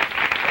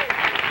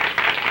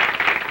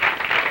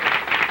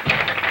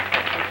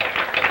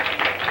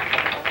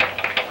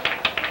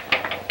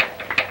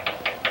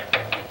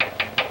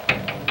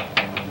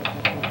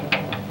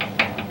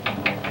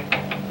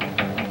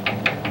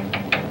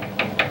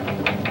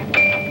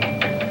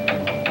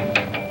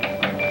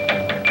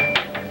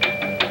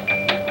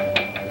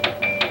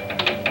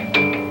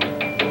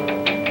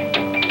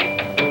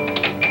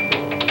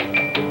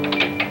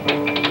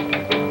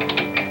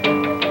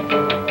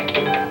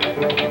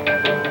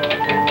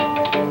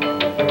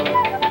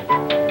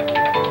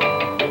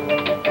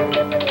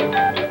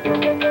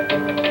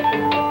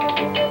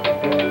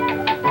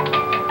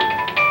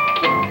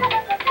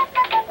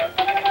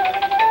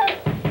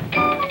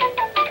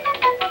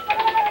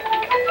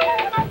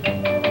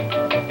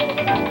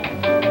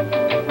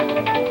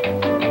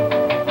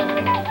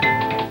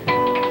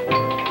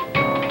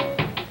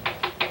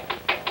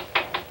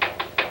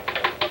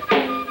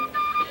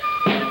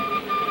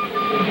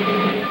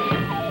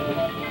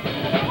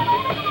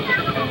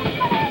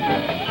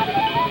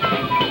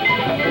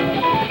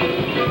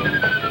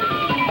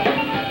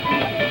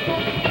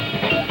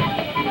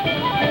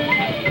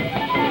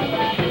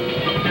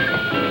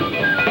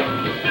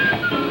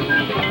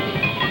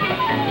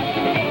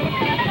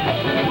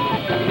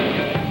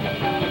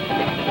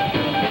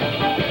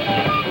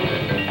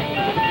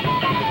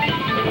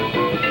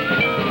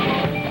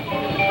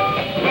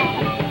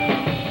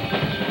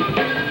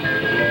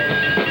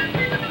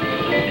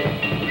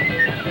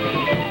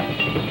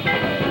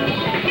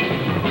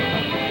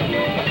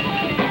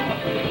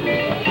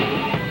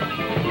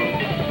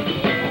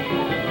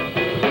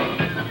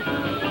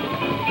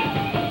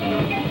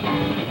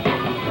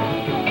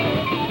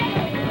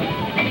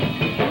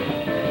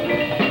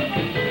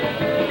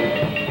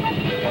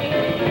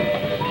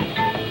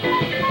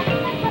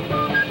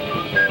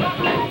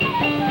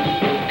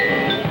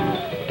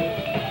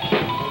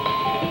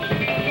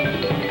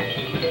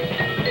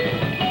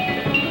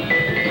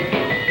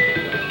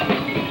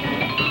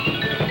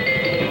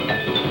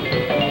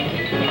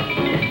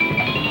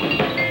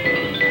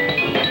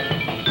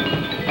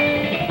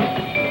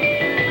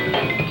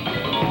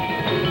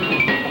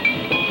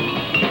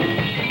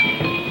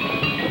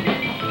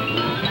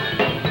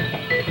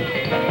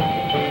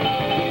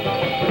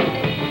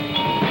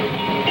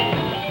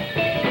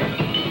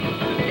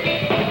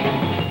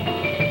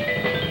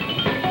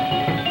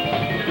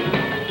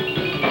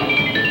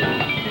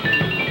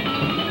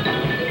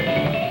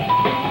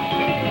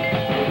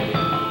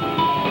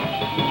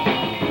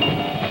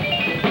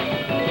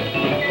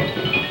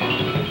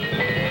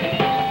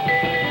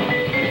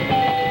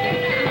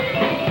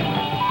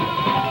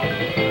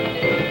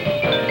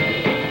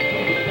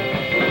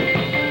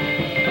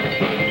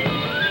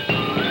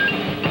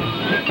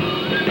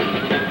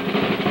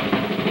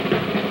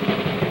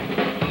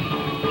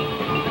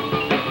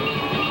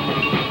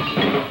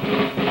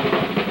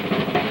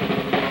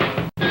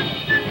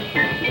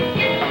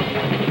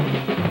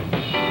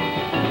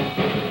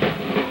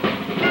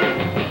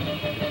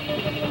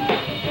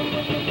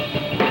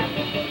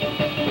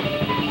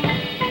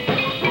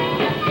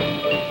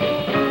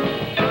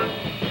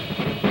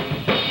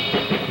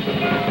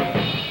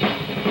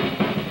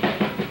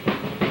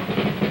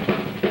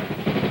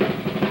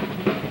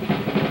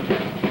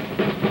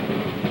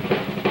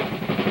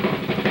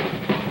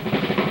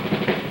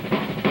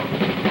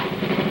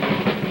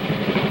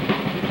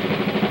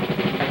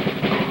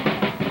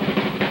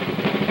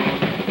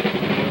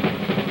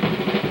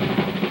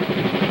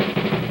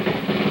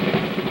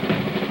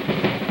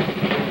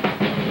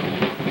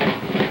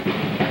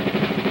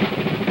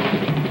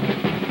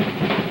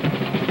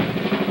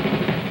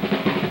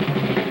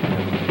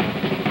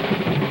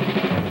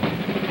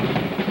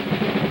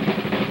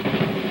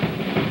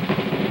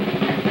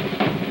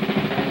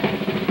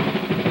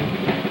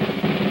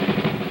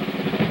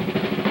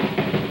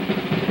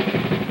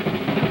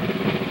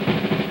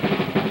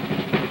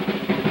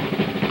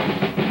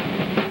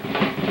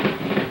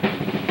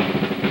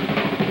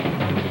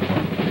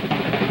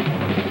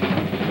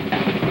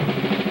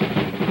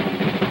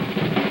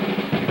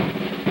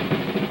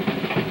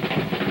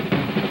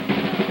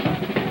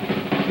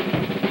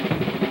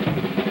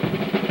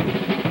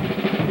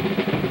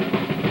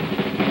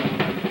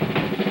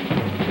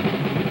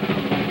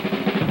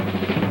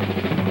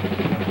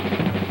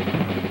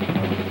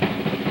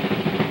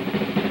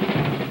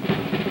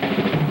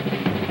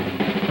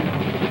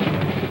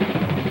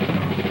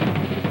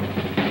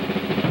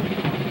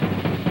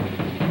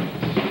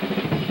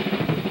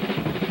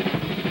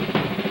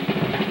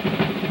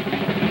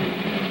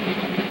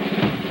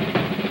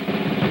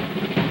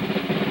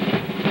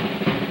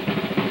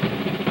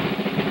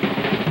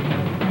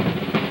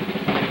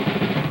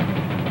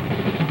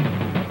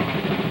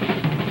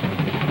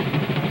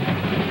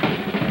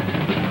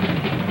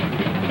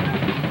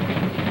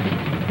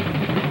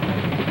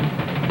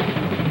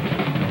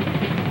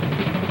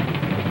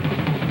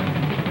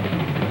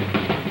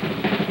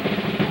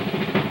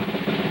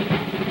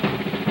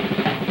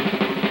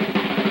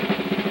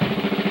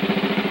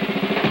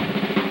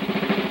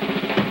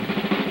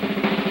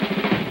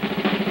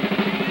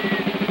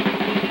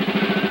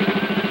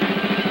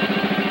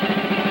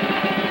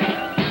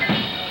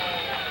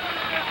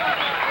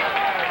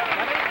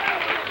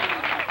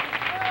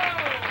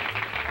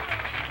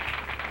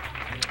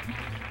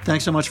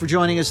 Thanks so much for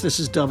joining us.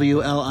 This is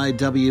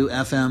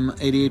WLIW-FM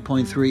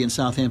 88.3 in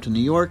Southampton, New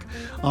York.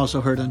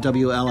 Also heard on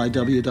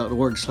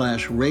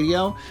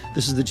WLIW.org/radio.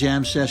 This is the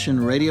Jam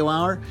Session Radio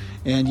Hour,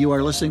 and you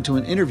are listening to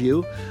an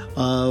interview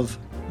of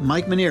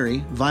Mike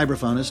Mainieri,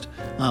 vibraphonist,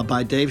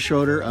 by Dave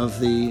Schroeder of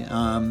the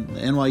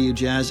NYU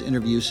Jazz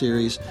Interview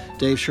Series,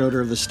 Dave Schroeder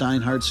of the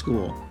Steinhardt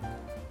School.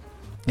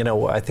 You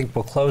know, I think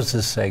we'll close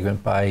this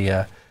segment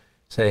by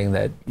saying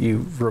that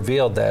you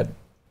revealed that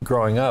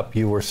growing up,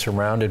 you were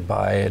surrounded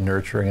by a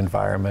nurturing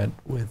environment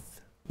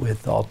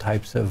with all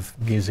types of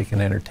music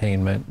and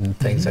entertainment and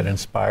things that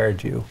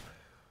inspired you.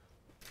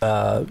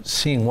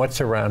 Seeing what's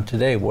around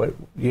today, do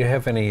you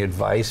have any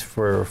advice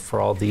for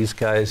all these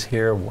guys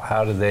here?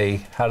 How do they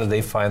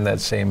find that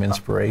same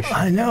inspiration?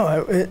 I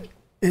know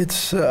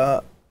it's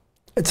a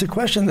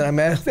question that I'm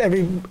asked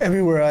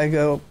everywhere I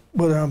go,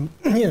 whether I'm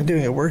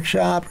doing a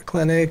workshop or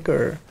clinic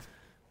or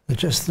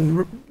just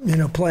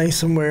playing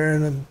somewhere,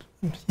 and a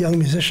young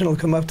musician will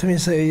come up to me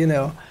and say, you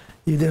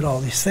did all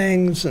these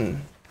things,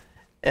 and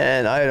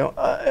I don't.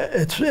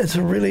 It's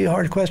a really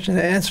hard question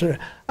to answer.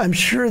 I'm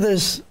sure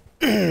there's,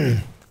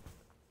 my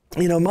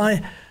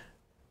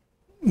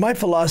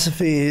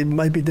philosophy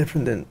might be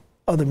different than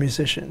other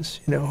musicians,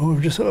 who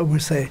just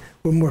would say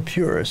we're more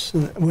purists,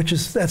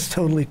 that's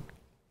totally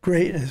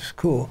great and it's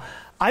cool.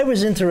 I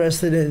was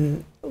interested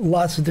in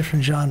lots of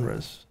different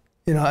genres.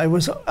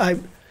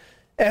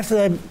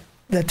 After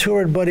that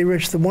tour at Buddy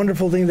Rich, the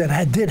wonderful thing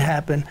that did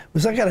happen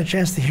was I got a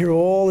chance to hear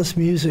all this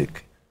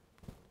music,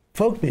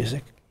 folk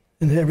music,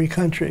 in every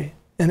country.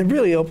 And it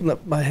really opened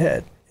up my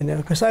head,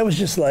 because I was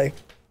just like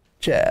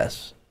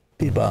jazz,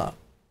 bebop,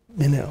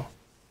 And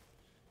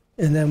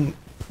then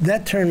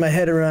that turned my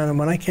head around, and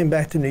when I came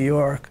back to New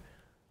York,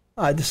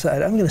 I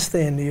decided I'm going to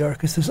stay in New York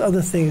because there's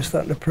other things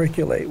starting to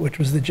percolate, which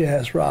was the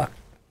jazz, rock,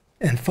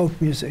 and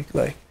folk music,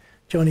 like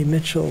Joni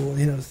Mitchell,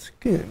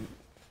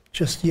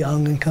 just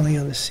young and coming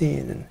on the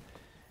scene,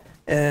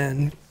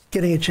 and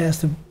getting a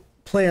chance to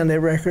play on their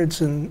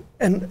records, and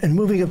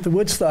moving up to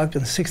Woodstock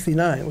in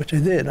 '69, which I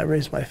did. I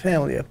raised my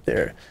family up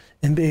there,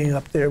 and being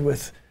up there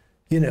with,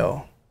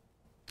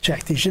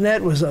 Jack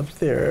DeJohnette was up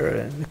there,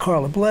 and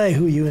Carla Bley,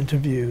 who you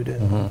interviewed,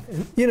 and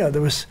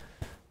there was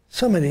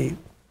so many.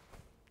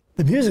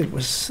 The music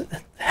was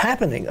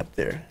happening up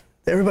there.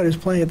 Everybody was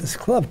playing at this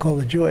club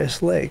called the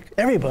Joyous Lake.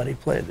 Everybody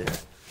played there,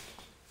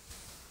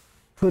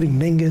 including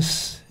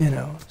Mingus.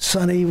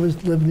 Sonny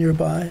lived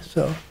nearby,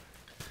 so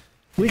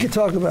we could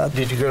talk about.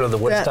 Did you go to the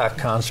Woodstock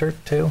concert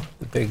too?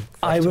 The big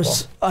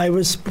festival? I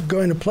was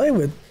going to play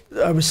with.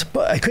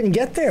 I couldn't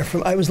get there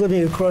I was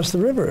living across the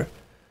river.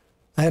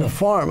 I had a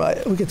farm.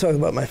 We could talk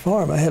about my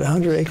farm. I had a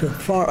 100-acre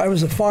farm. I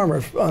was a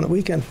farmer, on a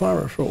weekend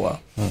farmer for a while.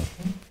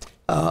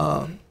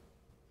 I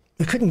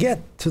couldn't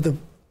get to the,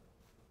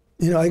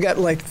 I got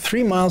like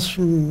 3 miles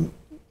from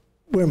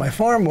where my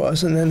farm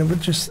was, and then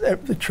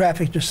the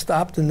traffic just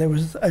stopped, and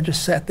I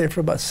just sat there for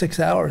about 6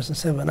 hours and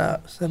 7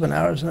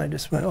 hours, and I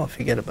just went,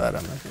 fforget about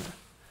it.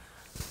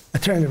 I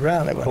turned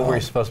around. I went, who were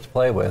you supposed to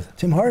play with?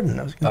 Tim Hardin.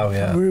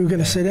 We were going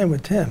to sit in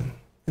with Tim,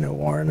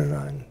 Warren and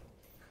I.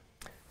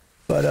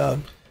 But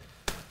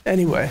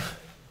anyway,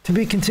 to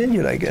be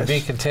continued, I guess. To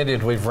be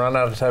continued. We've run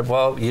out of time.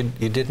 Well,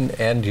 you didn't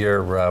end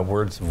your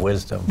words of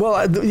wisdom. Well,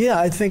 I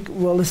think.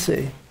 Well, let's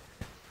see.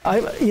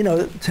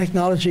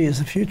 Technology is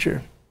the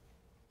future.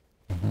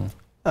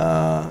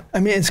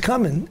 It's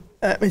coming.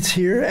 It's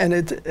here, and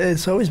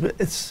it's always been.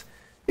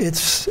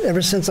 It's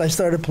ever since I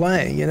started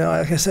playing.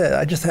 Like I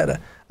said,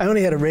 I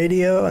only had a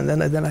radio, and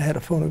then I had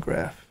a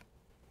phonograph,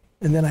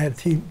 and then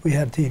we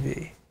had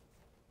TV,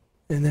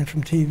 and then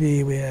from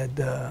TV we had,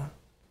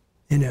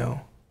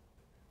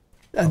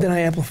 and then I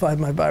amplified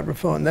my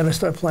vibraphone. Then I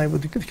started playing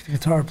with the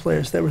guitar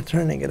players that were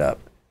turning it up,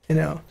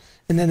 and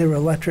then there were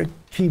electric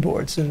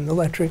keyboards and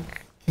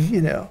electric,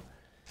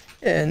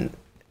 and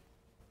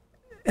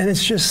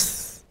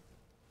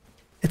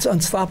it's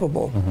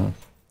unstoppable,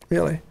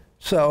 really.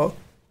 So,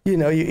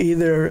 you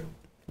either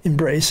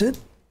embrace it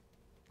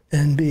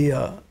and be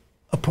a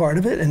part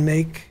of it and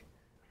make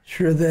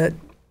sure that,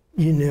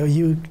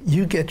 you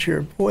get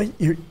your voice,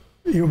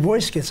 your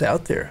voice gets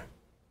out there.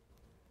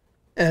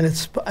 And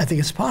I think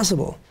it's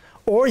possible.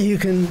 Or you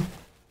can,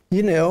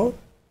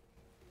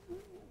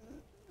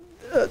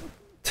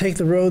 take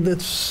the road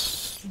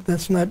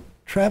that's not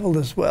traveled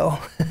as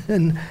well,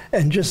 and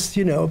just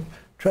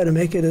try to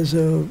make it as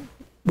a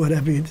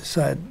whatever you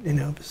decide,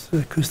 if it's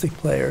an acoustic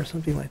player or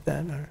something like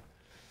that, or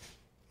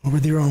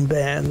with your own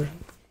band.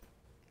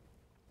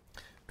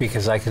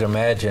 Because I could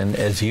imagine,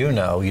 as you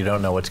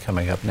don't know what's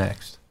coming up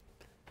next.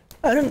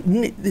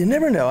 You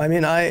never know.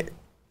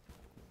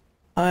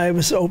 I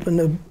was open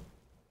to.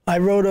 I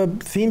wrote a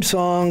theme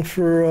song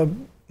for a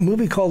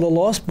movie called The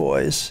Lost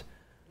Boys,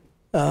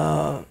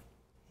 and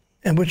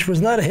which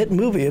was not a hit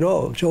movie at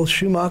all. Joel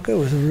Schumacher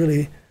was a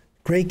really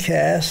great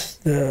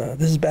cast.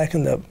 This is back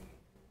in the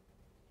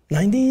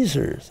 90s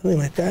or something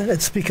like that.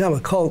 It's become a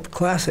cult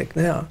classic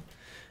now.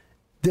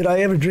 Did I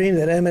ever dream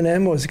that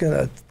Eminem was going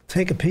to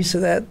take a piece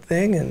of that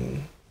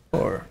thing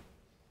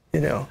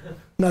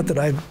not that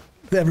I've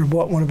ever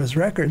bought one of his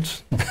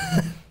records.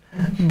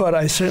 but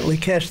I certainly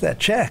cashed that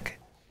check.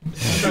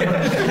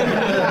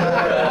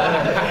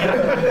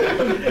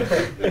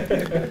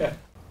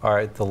 All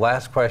right, the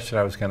last question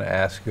I was going to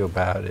ask you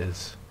about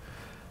is,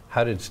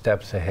 how did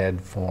Steps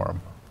Ahead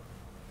form?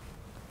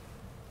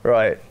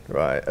 Right.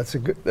 That's a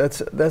good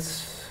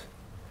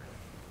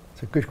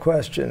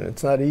question.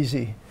 It's not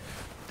easy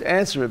to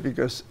answer it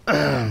because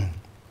it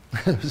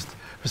was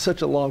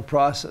such a long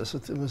process.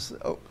 It was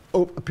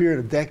a period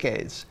of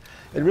decades.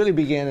 It really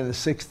began in the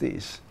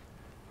 60s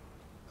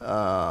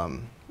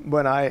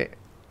when I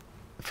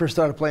first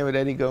started playing with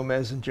Eddie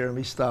Gomez and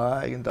Jeremy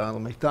Steig and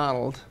Donald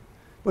McDonald,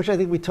 which I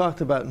think we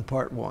talked about in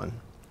part one,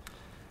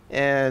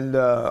 and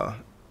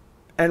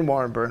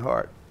Warren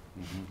Bernhardt.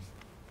 Mm-hmm.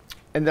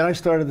 And then I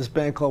started this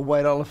band called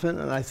White Elephant,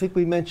 and I think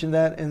we mentioned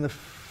that in the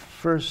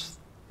first.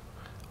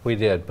 We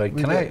did, but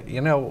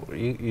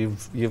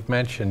you've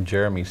mentioned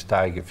Jeremy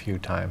Steig a few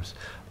times.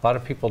 A lot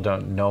of people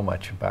don't know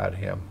much about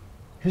him.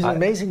 He's an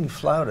amazing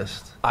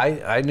flautist.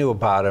 I knew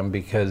about him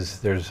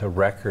because there's a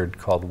record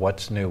called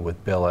What's New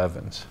with Bill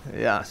Evans.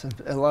 Yes,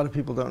 a lot of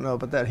people don't know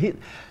about that.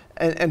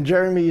 And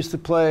Jeremy used to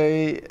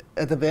play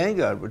at the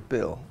Vanguard with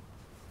Bill.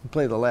 He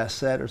played the last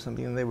set or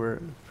something, and they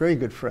were very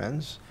good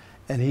friends.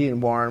 And he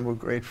and Warren were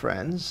great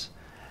friends.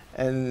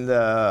 And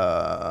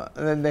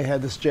then they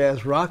had this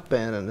jazz rock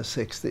band in the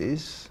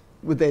 60s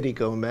with Eddie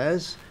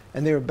Gomez,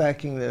 and they were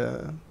backing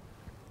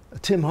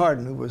Tim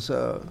Hardin, who was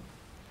a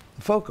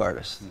folk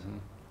artist. Mm-hmm.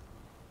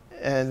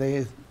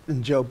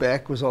 And Joe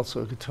Beck was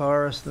also a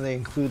guitarist, and they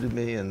included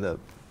me in the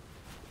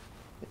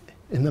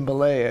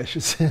melee, I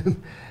should say.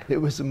 It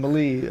was a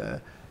melee,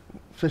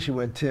 especially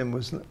when Tim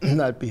was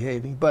not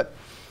behaving. But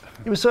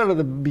it was sort of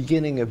the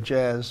beginning of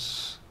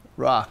jazz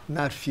rock,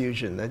 not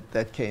fusion.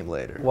 That came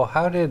later. Well,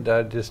 how did,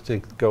 just to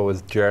go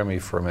with Jeremy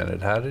for a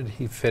minute, how did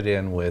he fit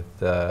in with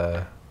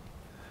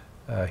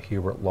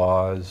Hubert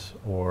Laws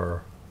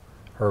or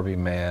Herbie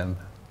Mann?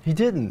 He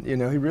didn't,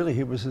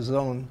 he was his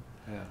own.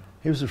 Yeah.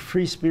 He was a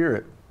free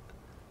spirit,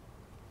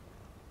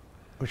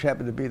 which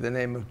happened to be the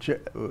name of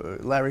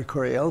Larry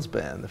Coryell's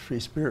band, the Free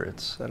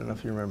Spirits. I don't know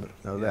if you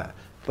know that.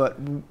 But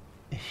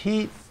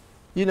he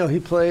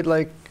played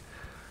like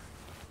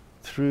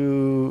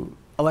through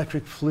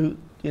electric flute,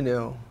 in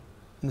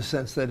the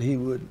sense that he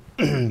would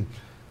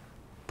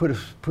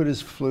put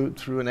his flute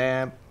through an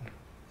amp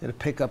and a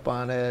pickup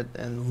on it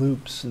and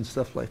loops and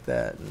stuff like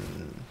that.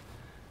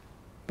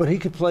 But he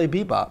could play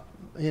bebop.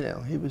 He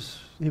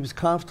was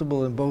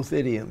comfortable in both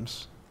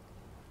idioms.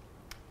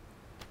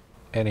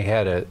 And he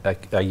had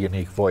a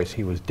unique voice.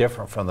 He was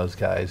different from those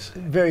guys.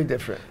 Very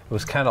different. It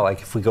was kind of like,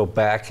 if we go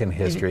back in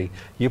history,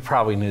 you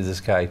probably knew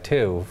this guy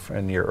too,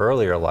 in your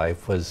earlier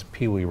life, was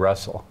Pee Wee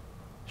Russell.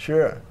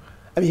 Sure.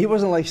 I mean, he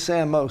wasn't like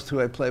Sam Most, who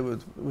I played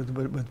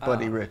with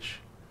Buddy Rich,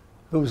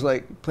 who was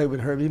played with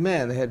Herbie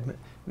Mann. They had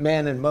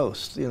Mann and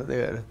Most. They had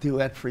a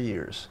duet for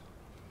years.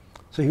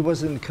 So he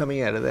wasn't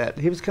coming out of that.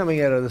 He was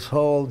coming out of this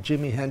whole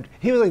Jimi Hendrix.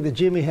 He was like the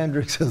Jimi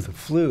Hendrix of the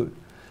flute.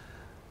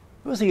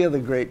 Who was the other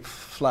great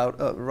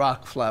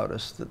rock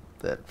flautist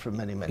that for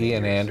many years?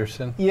 Ian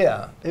Anderson?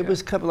 Yeah, it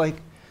was kind of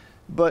like,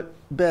 but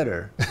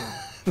better,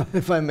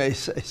 if I may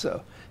say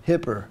so,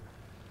 hipper.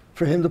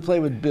 For him to play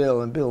with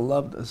Bill, and Bill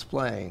loved us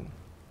playing.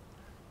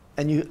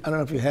 And I don't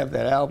know if you have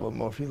that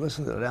album or if you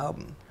listen to that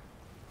album.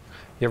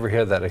 You ever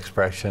hear that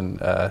expression,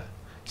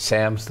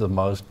 Sam's the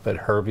most, but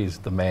Herbie's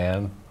the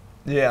man?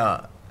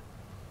 Yeah.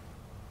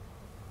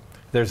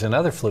 There's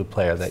another flute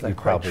player that you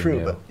probably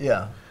knew. But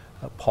yeah.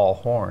 Paul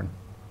Horn.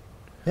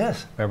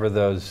 Yes. Remember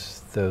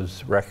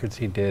those records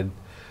he did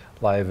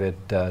live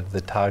at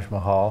the Taj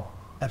Mahal?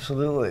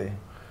 Absolutely.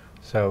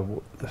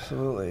 So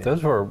absolutely.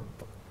 Those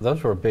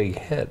were a big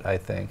hit, I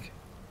think.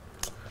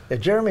 Yeah,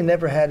 Jeremy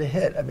never had a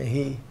hit. I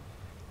mean,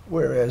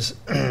 whereas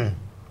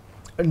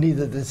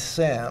neither did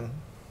Sam,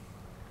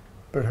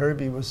 but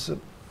Herbie was a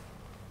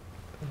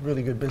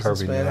really good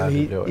businessman. Herbie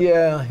knew how to do it.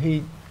 Yeah,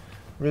 he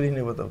really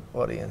knew what the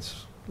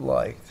audience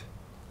liked.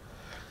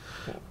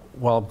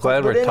 Well, I'm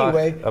glad we're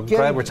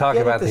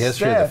talking about the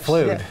history of the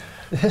flute. Yeah,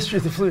 the history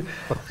of the flute.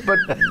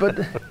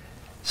 But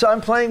so I'm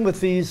playing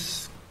with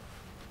these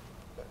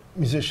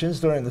musicians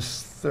during the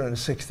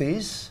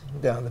 60s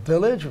down in the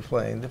Village. We're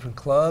playing different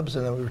clubs,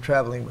 and then we were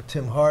traveling with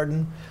Tim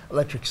Hardin,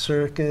 Electric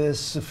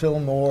Circus,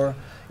 Fillmore,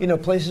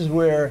 places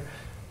where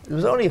there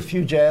was only a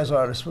few jazz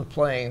artists were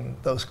playing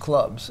those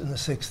clubs in the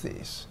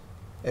 60s.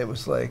 It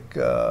was like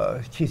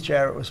Keith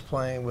Jarrett was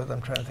playing with,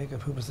 I'm trying to think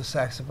of who was the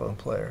saxophone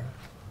player.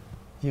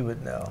 You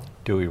would know.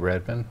 Dewey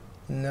Redman?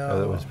 No. Oh,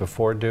 that was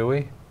before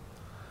Dewey?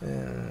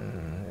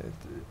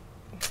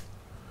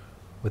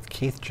 With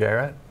Keith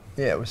Jarrett?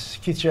 Yeah, it was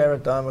Keith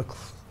Jarrett, Don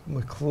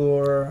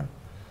McClure,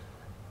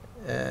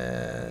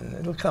 and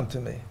it'll come to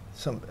me at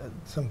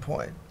some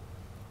point.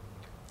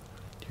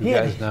 Do you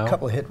guys know? A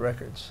couple of hit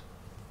records,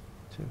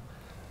 too.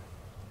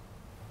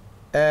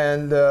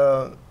 And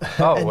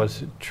it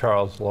was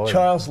Charles Lloyd.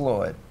 Charles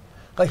Lloyd.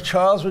 Like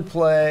Charles would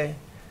play,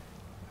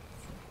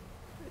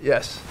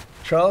 yes,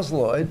 Charles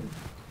Lloyd.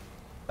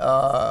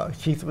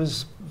 Keith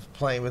was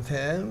playing with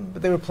him,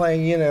 but they were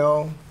playing,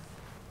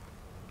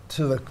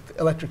 to the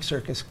Electric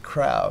Circus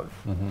crowd.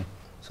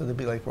 So there'd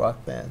be like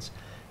rock bands.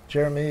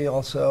 Jeremy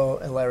also,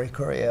 and Larry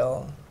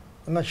Coryell.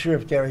 I'm not sure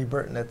if Gary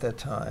Burton at that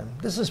time.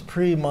 This is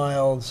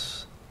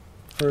pre-Miles'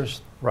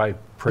 first. Right,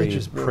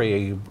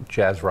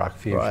 pre-jazz rock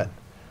fusion. Right.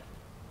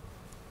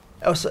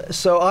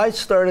 So I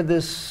started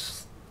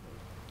this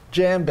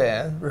jam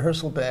band,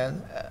 rehearsal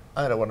band.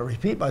 I don't want to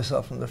repeat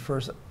myself from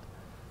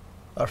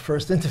our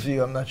first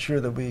interview. I'm not sure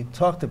that we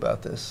talked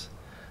about this,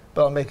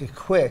 but I'll make it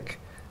quick.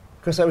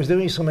 Because I was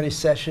doing so many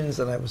sessions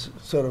and I was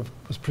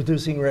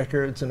producing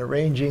records and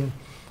arranging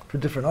for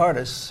different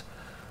artists.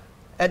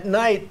 At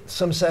night,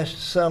 some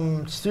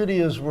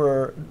studios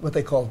were what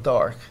they call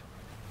dark.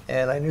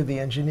 And I knew the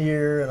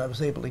engineer, and I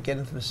was able to get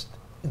into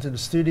the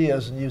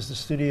studios and use the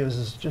studios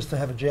as just to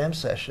have a jam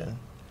session.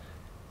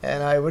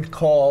 And I would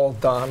call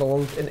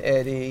Donald and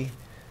Eddie,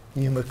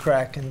 Hugh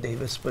McCracken,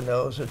 David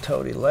Spinoza,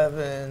 Tony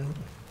Levin,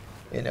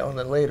 and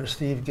then later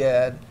Steve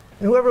Gadd.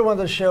 And whoever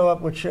wanted to show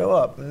up would show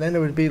up. And then it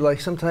would be like,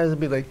 sometimes it'd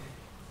be like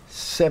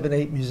 7,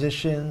 8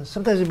 musicians.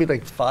 Sometimes it'd be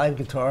like 5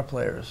 guitar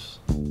players.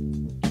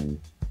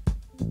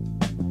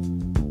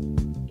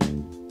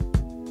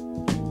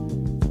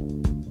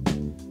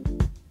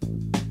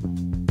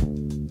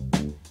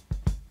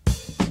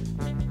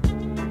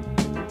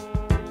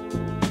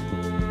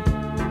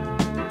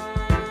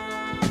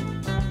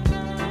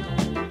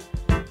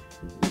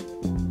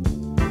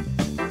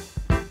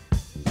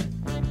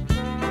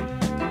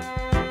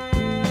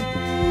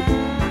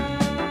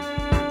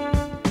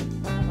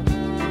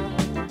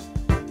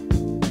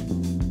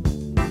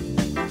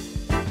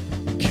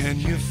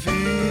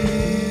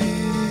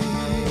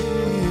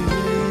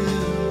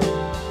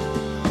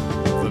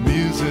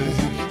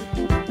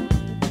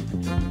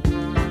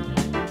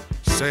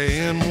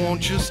 Saying,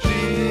 won't you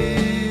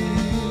stay?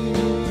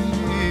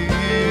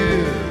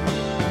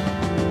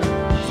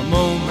 The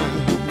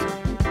moment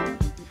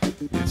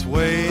it's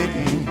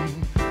waiting,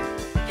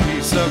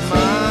 peace of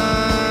mind.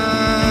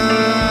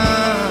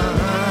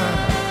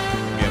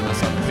 Give us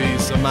some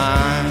peace of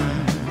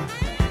mind.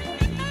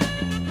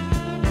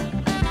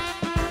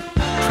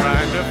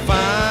 Trying to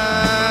find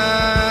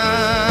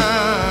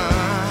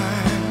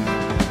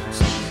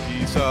some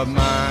peace of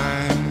mind.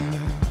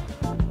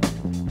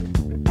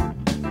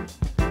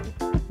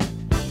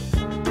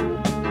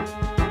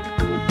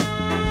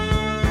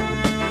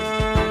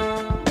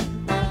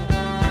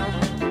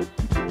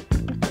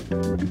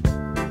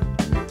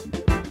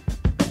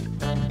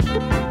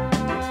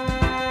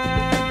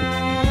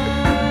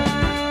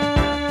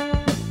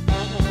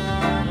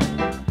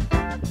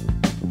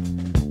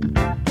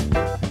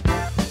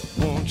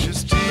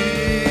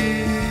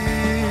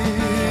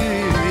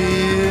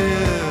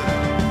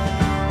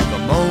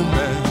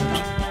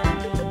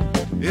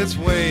 It's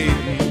waiting.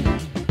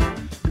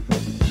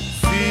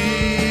 Feel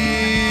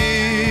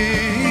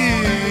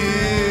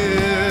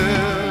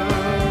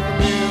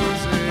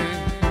music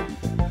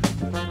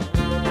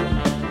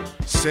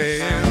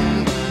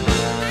saying,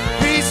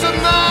 peace of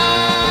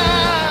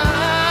mind.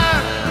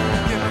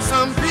 Give me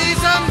some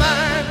peace of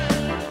mind.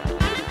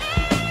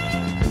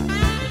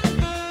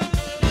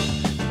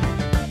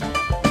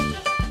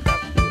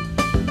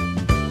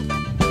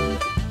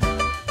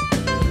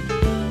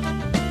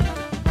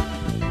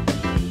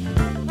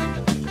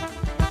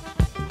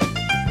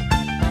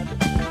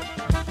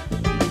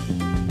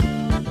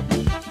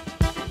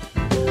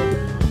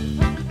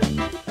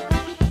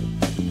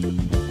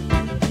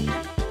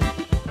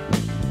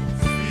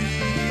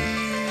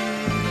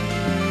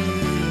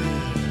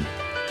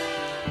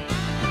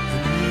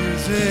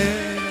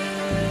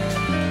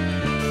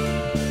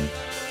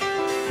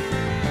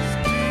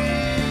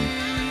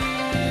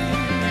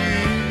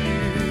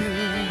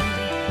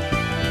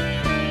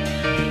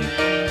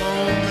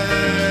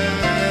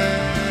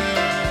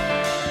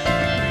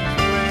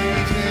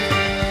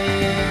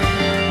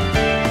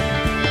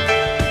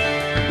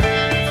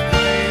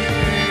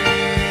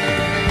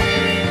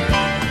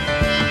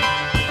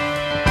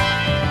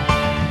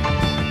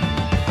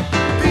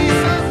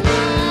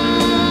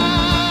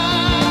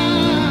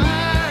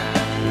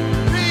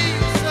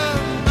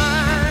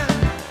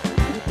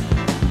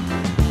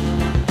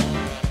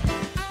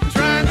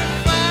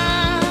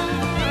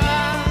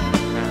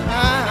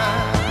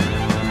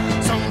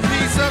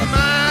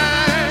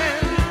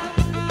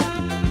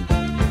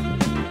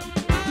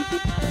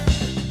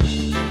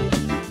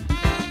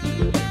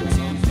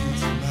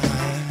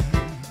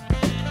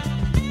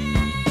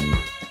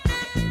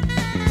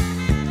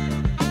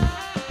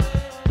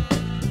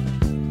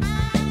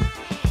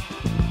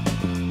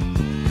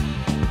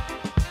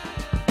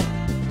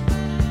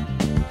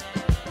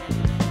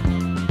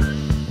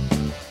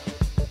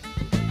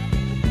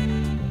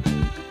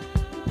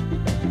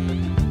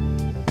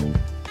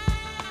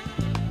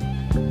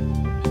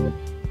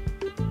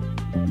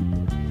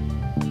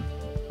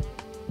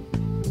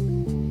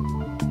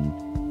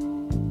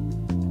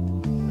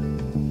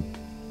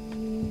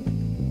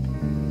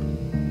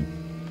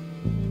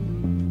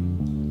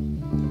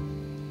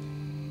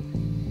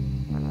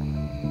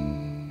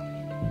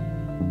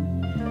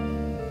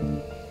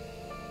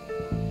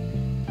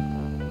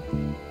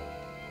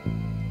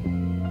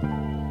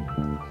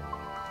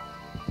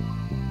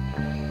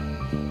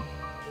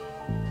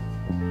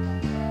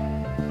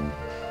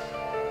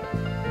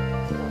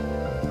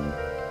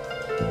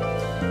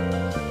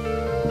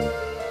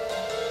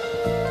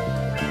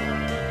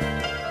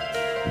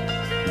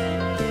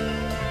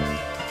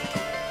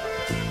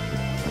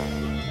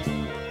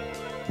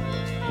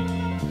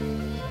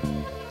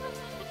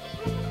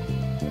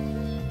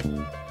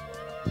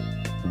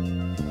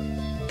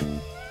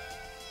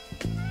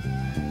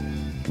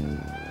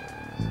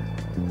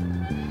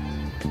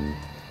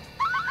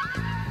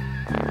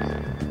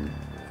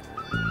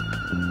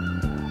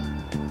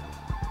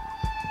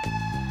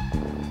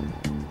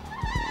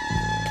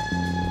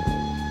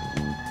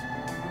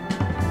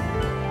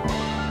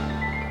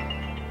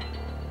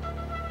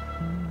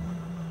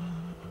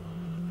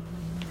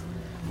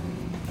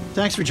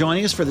 Thanks for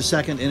joining us for the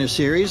second in a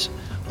series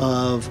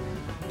of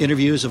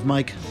interviews of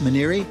Mike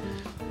Mainieri,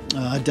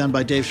 done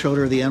by Dave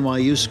Schroeder of the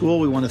NYU School.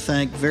 We want to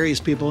thank various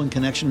people in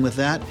connection with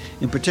that,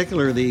 in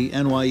particular the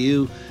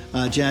NYU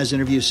Jazz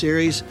Interview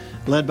Series,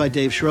 led by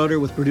Dave Schroeder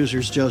with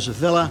producers Joseph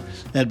Villa,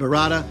 Ed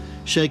Barata,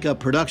 Shake Up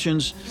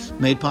Productions,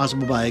 made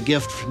possible by a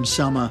gift from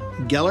Selma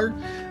Geller.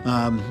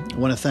 I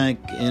want to thank,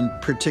 in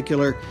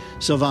particular,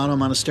 Silvano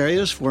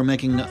Monasterios for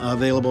making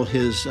available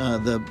his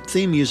the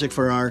theme music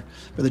for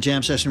the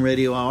Jam Session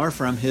Radio Hour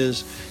from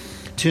his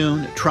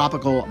tune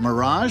Tropical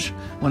Mirage.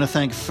 I want to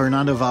thank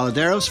Fernando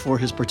Valaderos for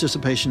his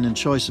participation in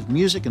choice of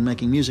music and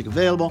making music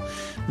available.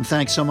 And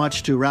thanks so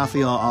much to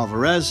Rafael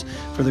Alvarez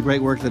for the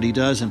great work that he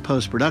does in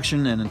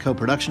post-production and in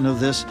co-production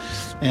of this.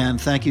 And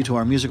thank you to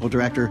our musical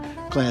director,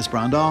 Claes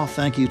Brandal.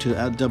 Thank you to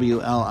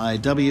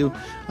WLIW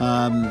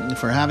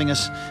for having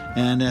us.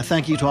 And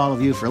thank you to all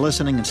of you for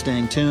listening and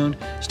staying tuned.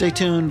 Stay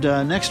tuned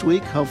next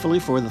week,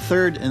 hopefully, for the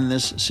third in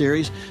this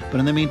series.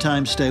 But in the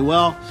meantime, stay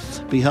well,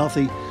 be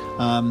healthy.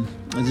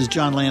 This is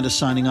John Landis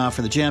signing off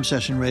for the Jam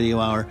Session Radio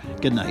Hour.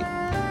 Good night.